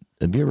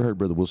 Have you ever heard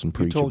Brother Wilson You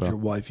preach told about? your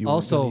wife you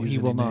Also, weren't gonna he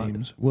use will any not.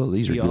 names. Well,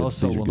 these are He good.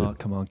 also These are will good. not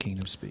come on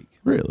Kingdom Speak.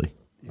 Really?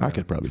 I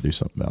could probably do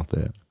something about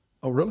that.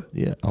 Oh, really?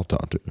 Yeah, I'll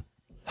talk to him.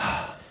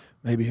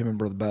 Maybe him and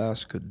Brother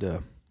Bass could.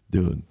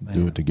 Do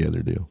it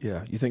together deal.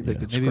 Yeah, you think they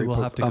could Maybe scrape we'll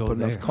have to up go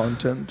enough there.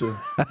 content to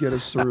get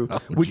us through?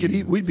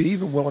 We'd be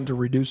even willing to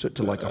reduce it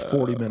to like a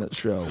 40-minute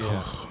show.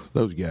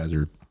 Those guys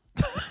are,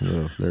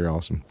 they're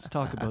awesome. Let's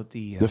talk about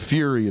the The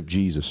fury of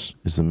Jesus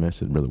is the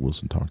message Brother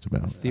Wilson talked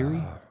about.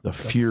 theory. The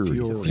fury,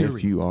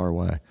 fury.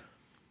 F-U-R-Y.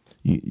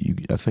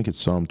 I think it's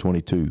Psalm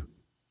 22.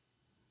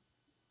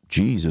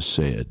 Jesus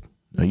said,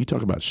 now you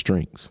talk about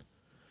strength.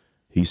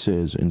 He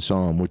says in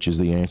Psalm, which is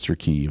the answer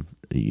key.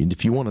 And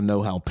if you want to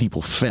know how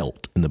people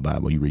felt in the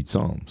Bible, you read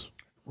Psalms.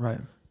 Right.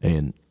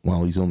 And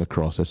while he's on the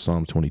cross, that's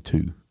Psalm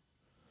 22.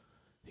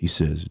 He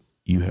says,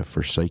 you have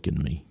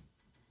forsaken me,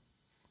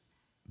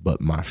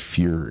 but my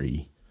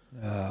fury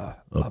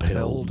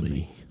upheld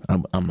me.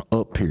 I'm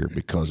up here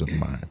because of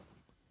my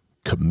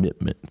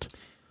commitment,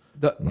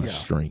 my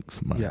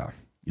strength.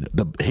 You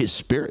know, his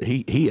spirit.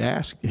 He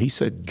asked. He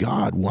said,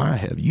 God, why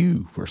have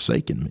you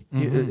forsaken me?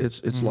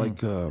 It's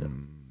like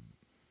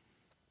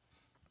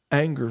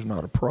anger's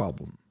not a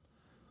problem.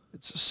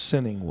 It's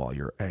sinning while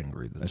you're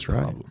angry that's the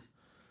right. problem.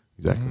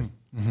 Exactly.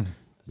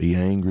 Be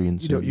angry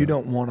and sin. You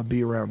don't want to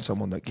be around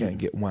someone that can't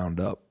get wound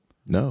up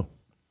No.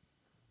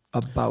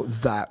 about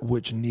that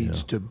which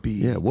needs to be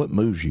Yeah. What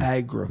moves you?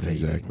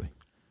 aggravating. Exactly.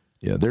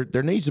 Yeah.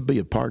 There needs to be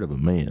a part of a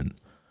man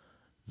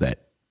that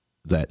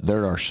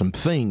there are some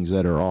things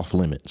that are off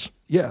limits.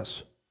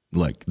 Yes.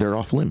 Like they're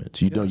off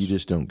limits. You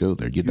just don't go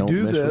there. You don't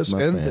do mess this with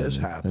my and family. this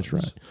happens. That's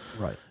right.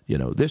 Right. You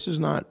know, this is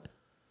not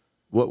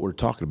what we're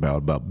talking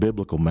about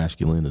biblical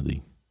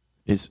masculinity.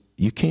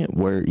 You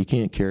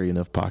can't carry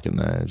enough pocket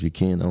knives. You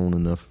can't own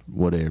enough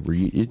whatever.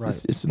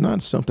 It's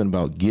not something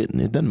about getting.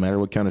 It doesn't matter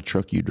what kind of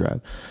truck you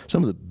drive.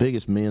 Some of the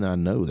biggest men I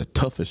know, the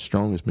toughest,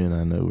 strongest men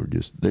I know,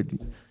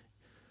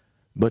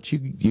 but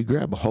you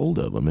grab a hold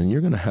of them and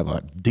you're going to have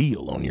a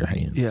deal on your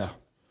hands. Yeah.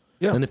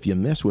 Yeah. And if you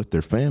mess with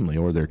their family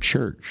or their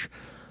church,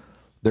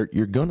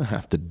 you're going to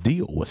have to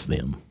deal with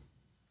them.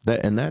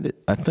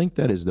 I think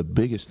that is the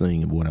biggest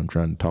thing of what I'm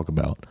trying to talk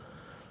about.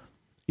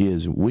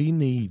 Is we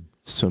need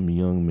some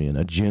young men,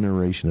 a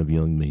generation of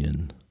young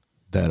men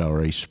that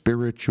are a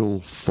spiritual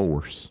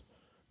force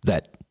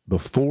that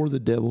before the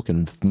devil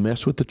can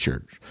mess with the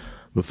church,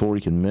 before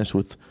he can mess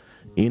with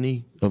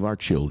any of our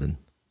children,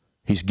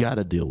 he's got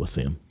to deal with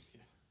them.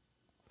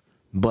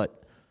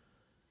 But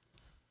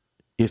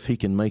if he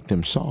can make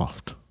them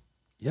soft,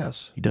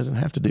 Yes. he doesn't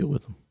have to deal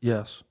with them.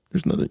 Yes.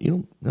 There's nothing,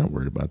 you're not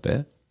worried about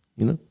that.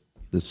 You know,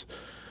 it's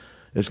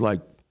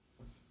like,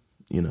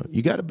 you know,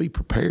 you got to be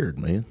prepared,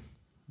 man.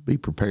 Be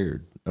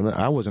prepared. I mean,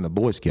 I wasn't a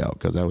Boy Scout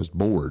because I was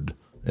bored.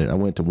 And I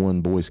went to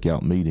one Boy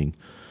Scout meeting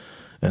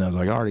and I was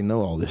like, I already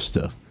know all this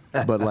stuff.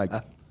 But like,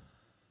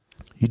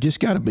 you just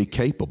got to be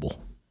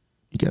capable.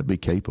 You got to be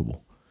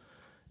capable.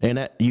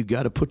 And you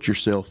got to put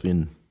yourself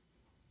in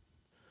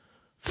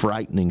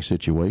frightening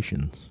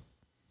situations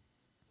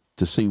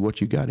to see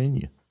what you got in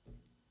you.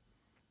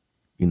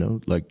 You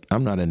know, like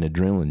I'm not an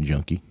adrenaline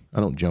junkie. I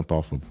don't jump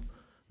off of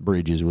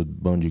bridges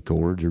with bungee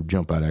cords or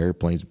jump out of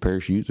airplanes with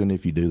parachutes. And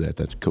if you do that,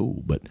 that's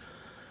cool. But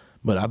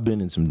I've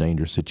been in some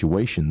dangerous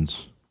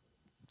situations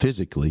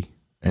physically,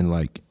 and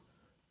like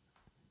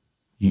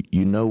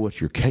you know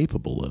what you're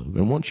capable of.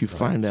 And once you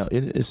find out,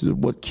 it's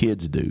what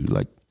kids do.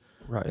 Like,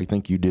 I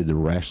think you did the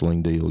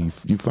wrestling deal.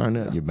 You find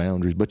out your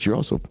boundaries, but you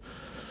also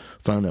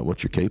find out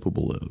what you're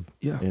capable of.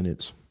 Yeah. And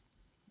it's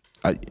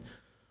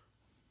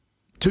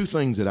two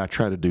things that I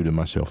try to do to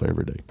myself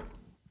every day.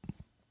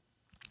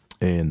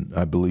 And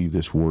I believe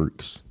this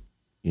works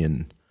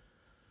in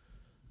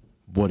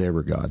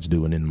whatever God's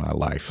doing in my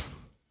life.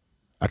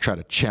 I try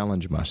to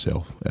challenge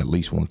myself at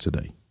least once a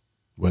day,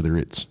 whether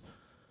it's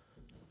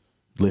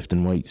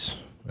lifting weights,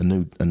 a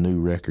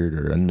new record,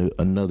 or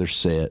another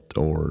set,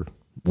 or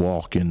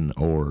walking,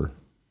 or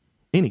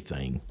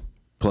anything,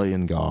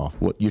 playing golf.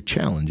 What your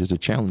challenge is, a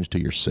challenge to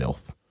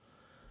yourself.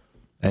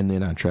 And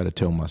then I try to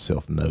tell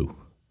myself no,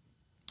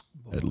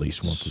 at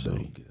least once a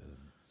day. Good.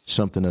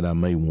 Something that I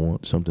may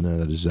want, something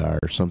that I desire,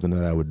 something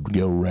that I would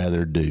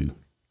rather do.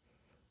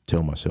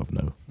 Tell myself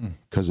no,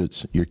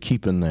 because you're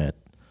keeping that.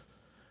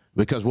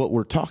 Because what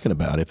we're talking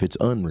about, if it's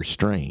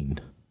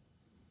unrestrained,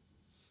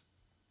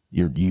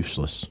 you're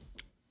useless.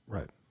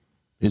 Right.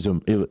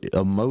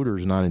 A motor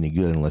is not any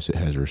good unless it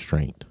has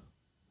restraint.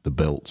 The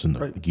belts and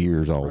the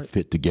gears all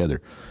fit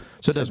together.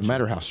 So it doesn't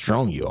matter how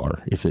strong you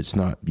are if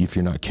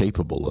you're not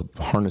capable of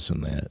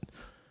harnessing that,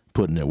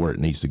 putting it where it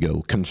needs to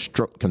go.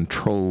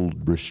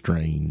 Controlled,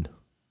 restrained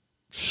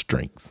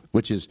strength,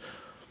 which is,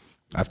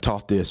 I've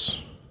taught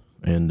this,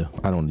 and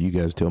you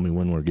guys tell me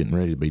when we're getting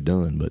ready to be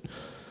done, but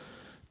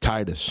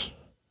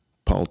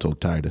Paul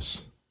told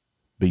Titus,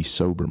 be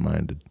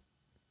sober-minded,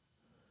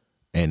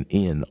 and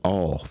in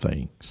all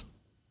things,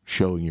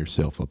 showing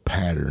yourself a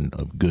pattern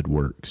of good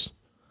works.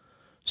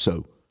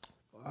 So,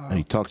 and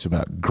he talks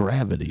about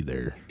gravity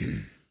there,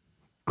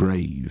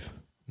 grave,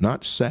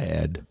 not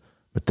sad,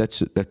 but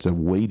that's a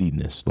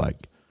weightiness.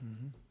 Like,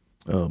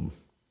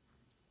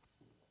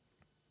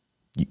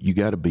 you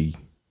got to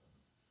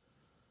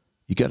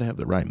have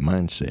the right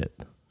mindset,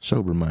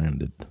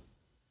 sober-minded.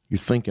 You're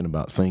thinking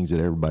about things that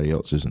everybody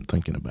else isn't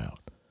thinking about.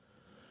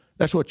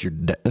 That's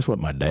what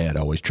my dad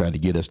always tried to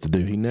get us to do.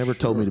 He never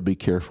told me to be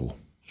careful.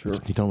 Sure.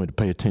 He told me to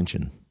pay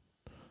attention.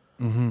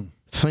 Mm-hmm.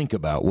 Think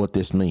about what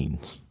this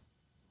means.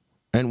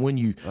 And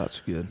when that's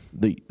good.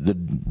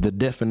 The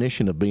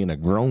definition of being a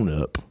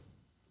grown-up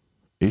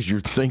is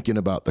you're thinking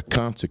about the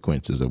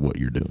consequences of what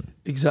you're doing.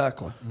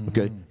 Exactly. Mm-hmm.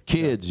 Okay?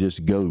 Kids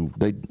just go,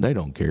 they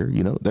don't care.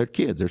 They're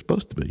kids. They're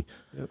supposed to be.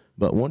 Yep.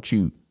 But once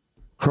you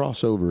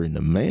cross over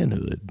into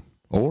manhood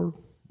or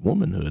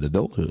womanhood,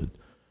 adulthood,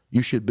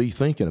 you should be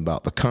thinking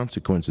about the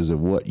consequences of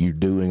what you're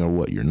doing or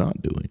what you're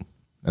not doing.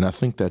 And I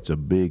think that's a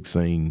big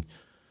thing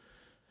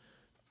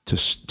to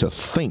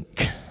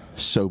think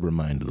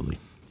sober-mindedly.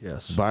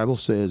 Yes. The Bible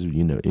says,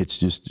 it's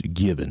just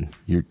given.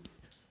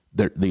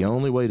 The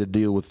only way to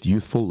deal with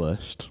youthful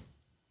lust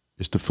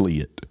is to flee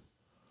it.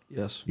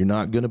 Yes. You're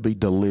not going to be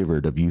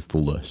delivered of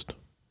youthful lust.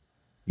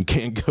 You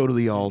can't go to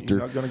the altar.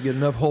 You're not going to get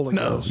enough Holy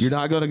Ghost. No, you're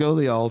not going to go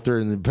to the altar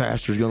and the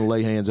pastor's going to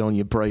lay hands on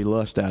you and pray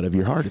lust out of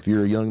your heart. If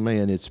you're a young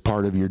man, it's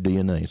part of your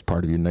DNA. It's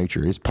part of your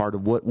nature. It's part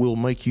of what will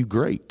make you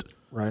great.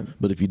 Right.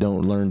 But if you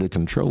don't learn to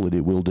control it,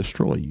 it will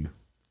destroy you.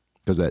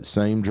 Because that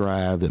same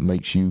drive that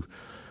makes you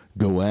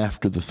go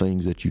after the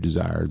things that you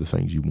desire, the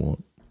things you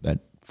want, that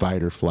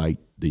fight or flight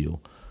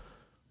deal,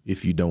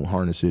 if you don't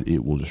harness it,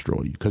 it will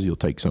destroy you. Because you'll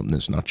take something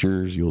that's not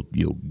yours, you'll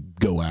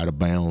go out of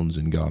bounds,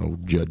 and God will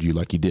judge you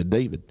like he did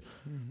David.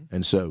 Mm-hmm.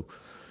 And so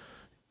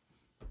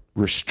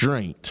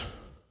restraint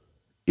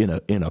in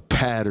a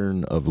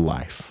pattern of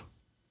life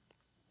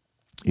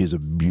is a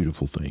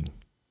beautiful thing.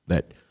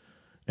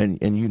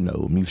 And you know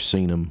them, you've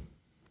seen them.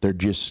 They're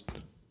just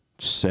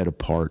set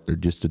apart. They're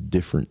just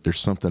there's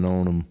something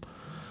on them.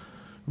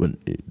 When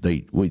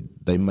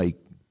they make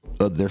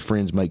their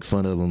friends make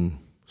fun of them,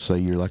 say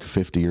you're like a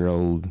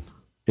 50-year-old.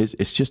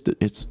 It's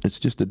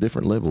just a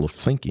different level of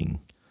thinking.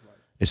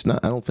 It's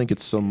not. I don't think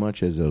it's so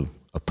much as a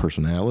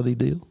personality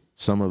deal.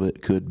 Some of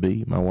it could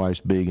be. My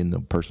wife's big in the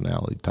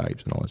personality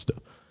types and all that stuff,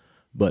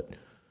 but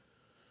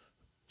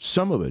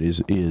some of it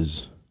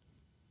is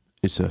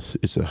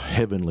it's a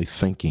heavenly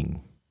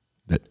thinking,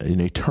 that an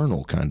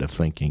eternal kind of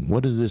thinking.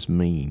 What does this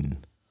mean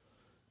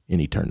in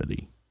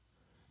eternity?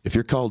 If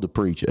you're called to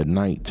preach at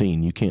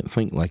 19, you can't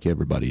think like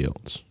everybody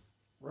else.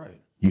 Right.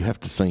 You have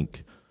to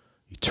think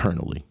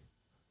eternally.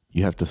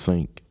 You have to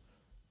think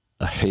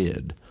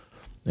ahead.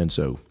 And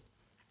so,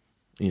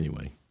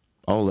 anyway,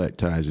 all that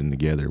ties in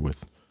together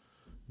with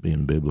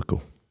being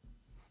biblical.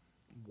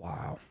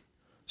 Wow.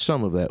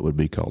 Some of that would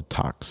be called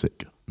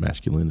toxic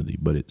masculinity,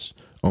 but it's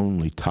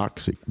only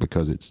toxic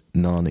because it's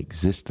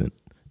non-existent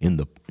in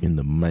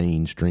the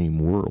mainstream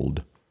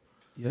world.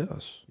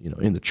 Yes.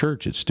 In the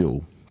church, it's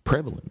still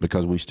prevalent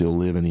because we still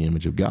live in the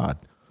image of God.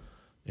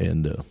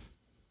 And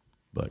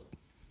but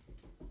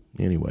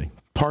anyway,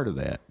 part of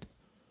that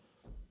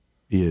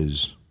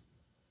is,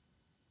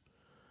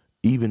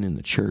 even in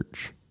the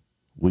church,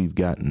 we've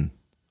gotten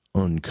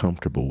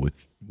uncomfortable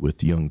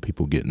with young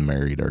people getting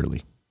married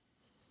early.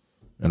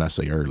 And I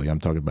say early, I'm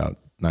talking about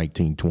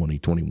 19, 20,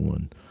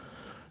 21.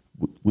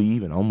 We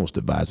even almost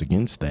advise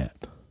against that.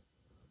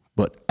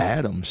 But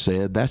Adam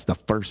said that's the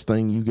first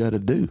thing you got to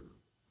do.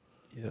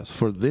 Yes.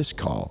 for this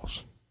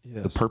cause.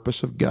 Yes. The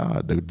purpose of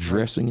God, the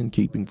dressing and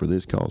keeping for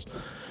this cause.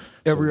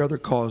 Every other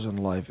cause in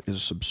life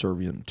is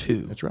subservient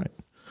to That's right.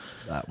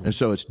 that one. And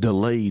so it's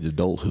delayed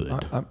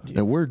adulthood,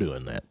 and we're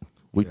doing that.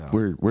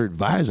 We're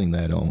advising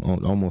that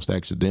on almost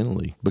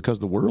accidentally because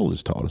the world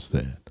has taught us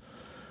that.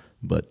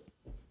 But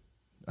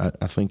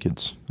I think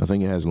it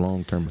has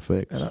long-term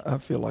effects. And I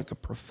feel like a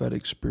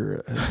prophetic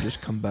spirit has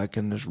just come back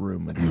in this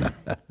room. And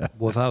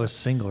Well, if I was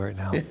single right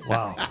now,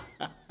 wow.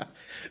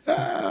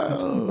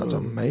 that's He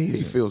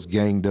amazing. feels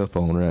ganged up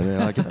on right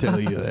now. I can tell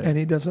you that. And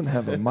he doesn't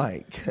have a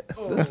mic.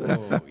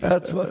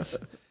 That's what's.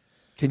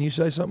 Can you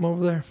say something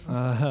over there?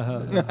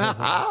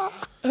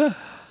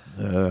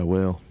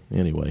 Well,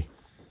 anyway.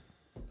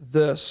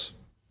 This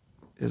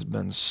has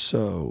been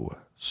so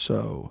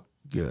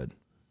good.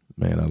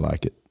 Man, I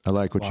like it. I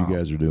like what you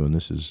guys are doing.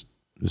 This is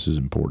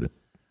important.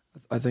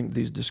 I think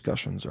these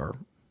discussions are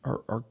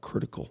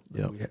critical.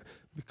 Yep.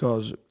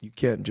 Because you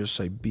can't just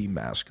say be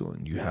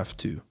masculine. You have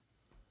to.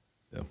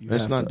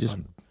 It's not just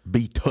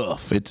be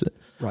tough. It's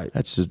right.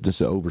 That's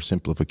just an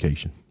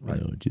oversimplification. Right.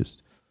 You know,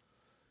 just.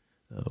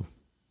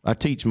 I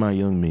teach my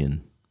young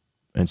men,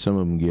 and some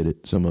of them get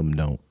it, some of them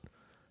don't.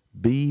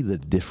 Be the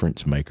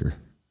difference maker.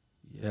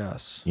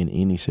 Yes. In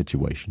any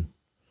situation.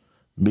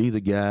 Be the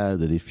guy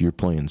that if you're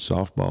playing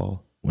softball,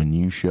 when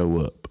you show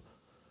up,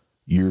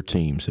 your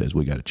team says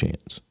we got a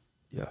chance.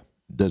 Yeah.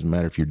 Doesn't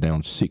matter if you're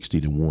down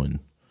 60-1,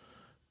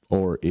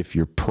 or if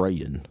you're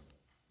praying,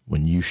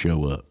 when you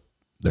show up,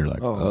 they're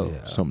like,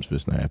 something's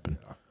supposed to happen.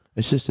 Yeah.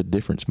 It's just a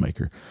difference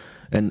maker.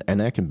 And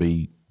that can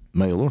be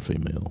male or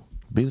female.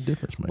 Be the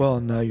difference maker. Well,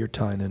 now you're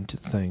tying into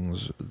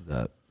things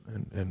that,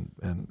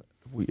 and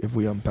if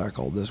we unpack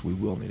all this, we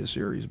will need a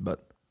series,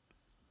 but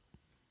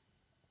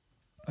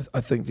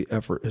I think the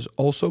effort is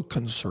also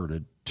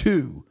concerted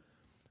to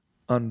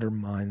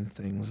undermine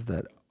things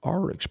that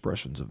are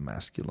expressions of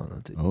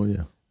masculinity. Oh,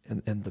 yeah.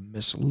 And the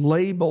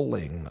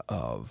mislabeling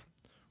of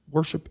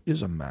worship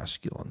is a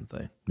masculine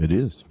thing. It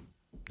is.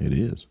 It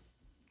is.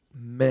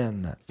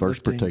 Men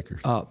First lifting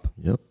partakers. up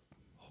Yep.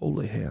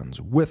 holy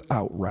hands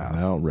without wrath,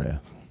 Without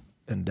wrath.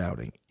 and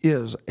doubting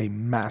is a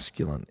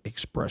masculine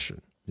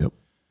expression. Yep.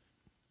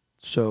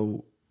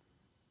 So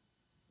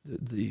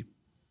the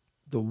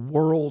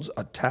world's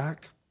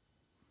attack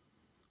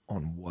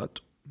on what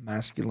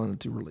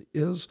masculinity really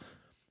is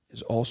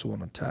also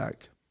an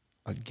attack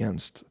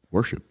against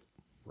Worship.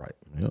 right.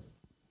 Yep.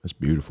 That's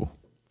beautiful.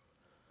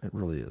 It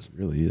really is. It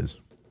really is.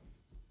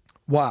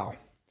 Wow.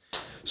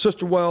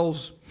 Sister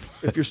Wells,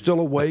 if you're still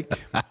awake,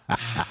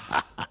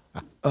 I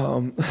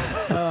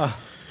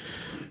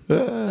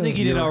think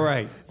he did all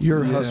right.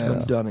 your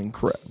husband done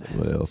incredible.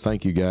 Well,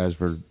 thank you guys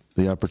for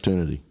the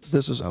opportunity.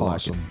 This is I like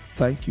awesome.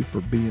 Thank you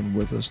for being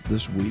with us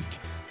this week,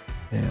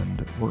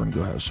 and we're going to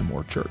go have some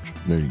more church.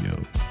 There you go.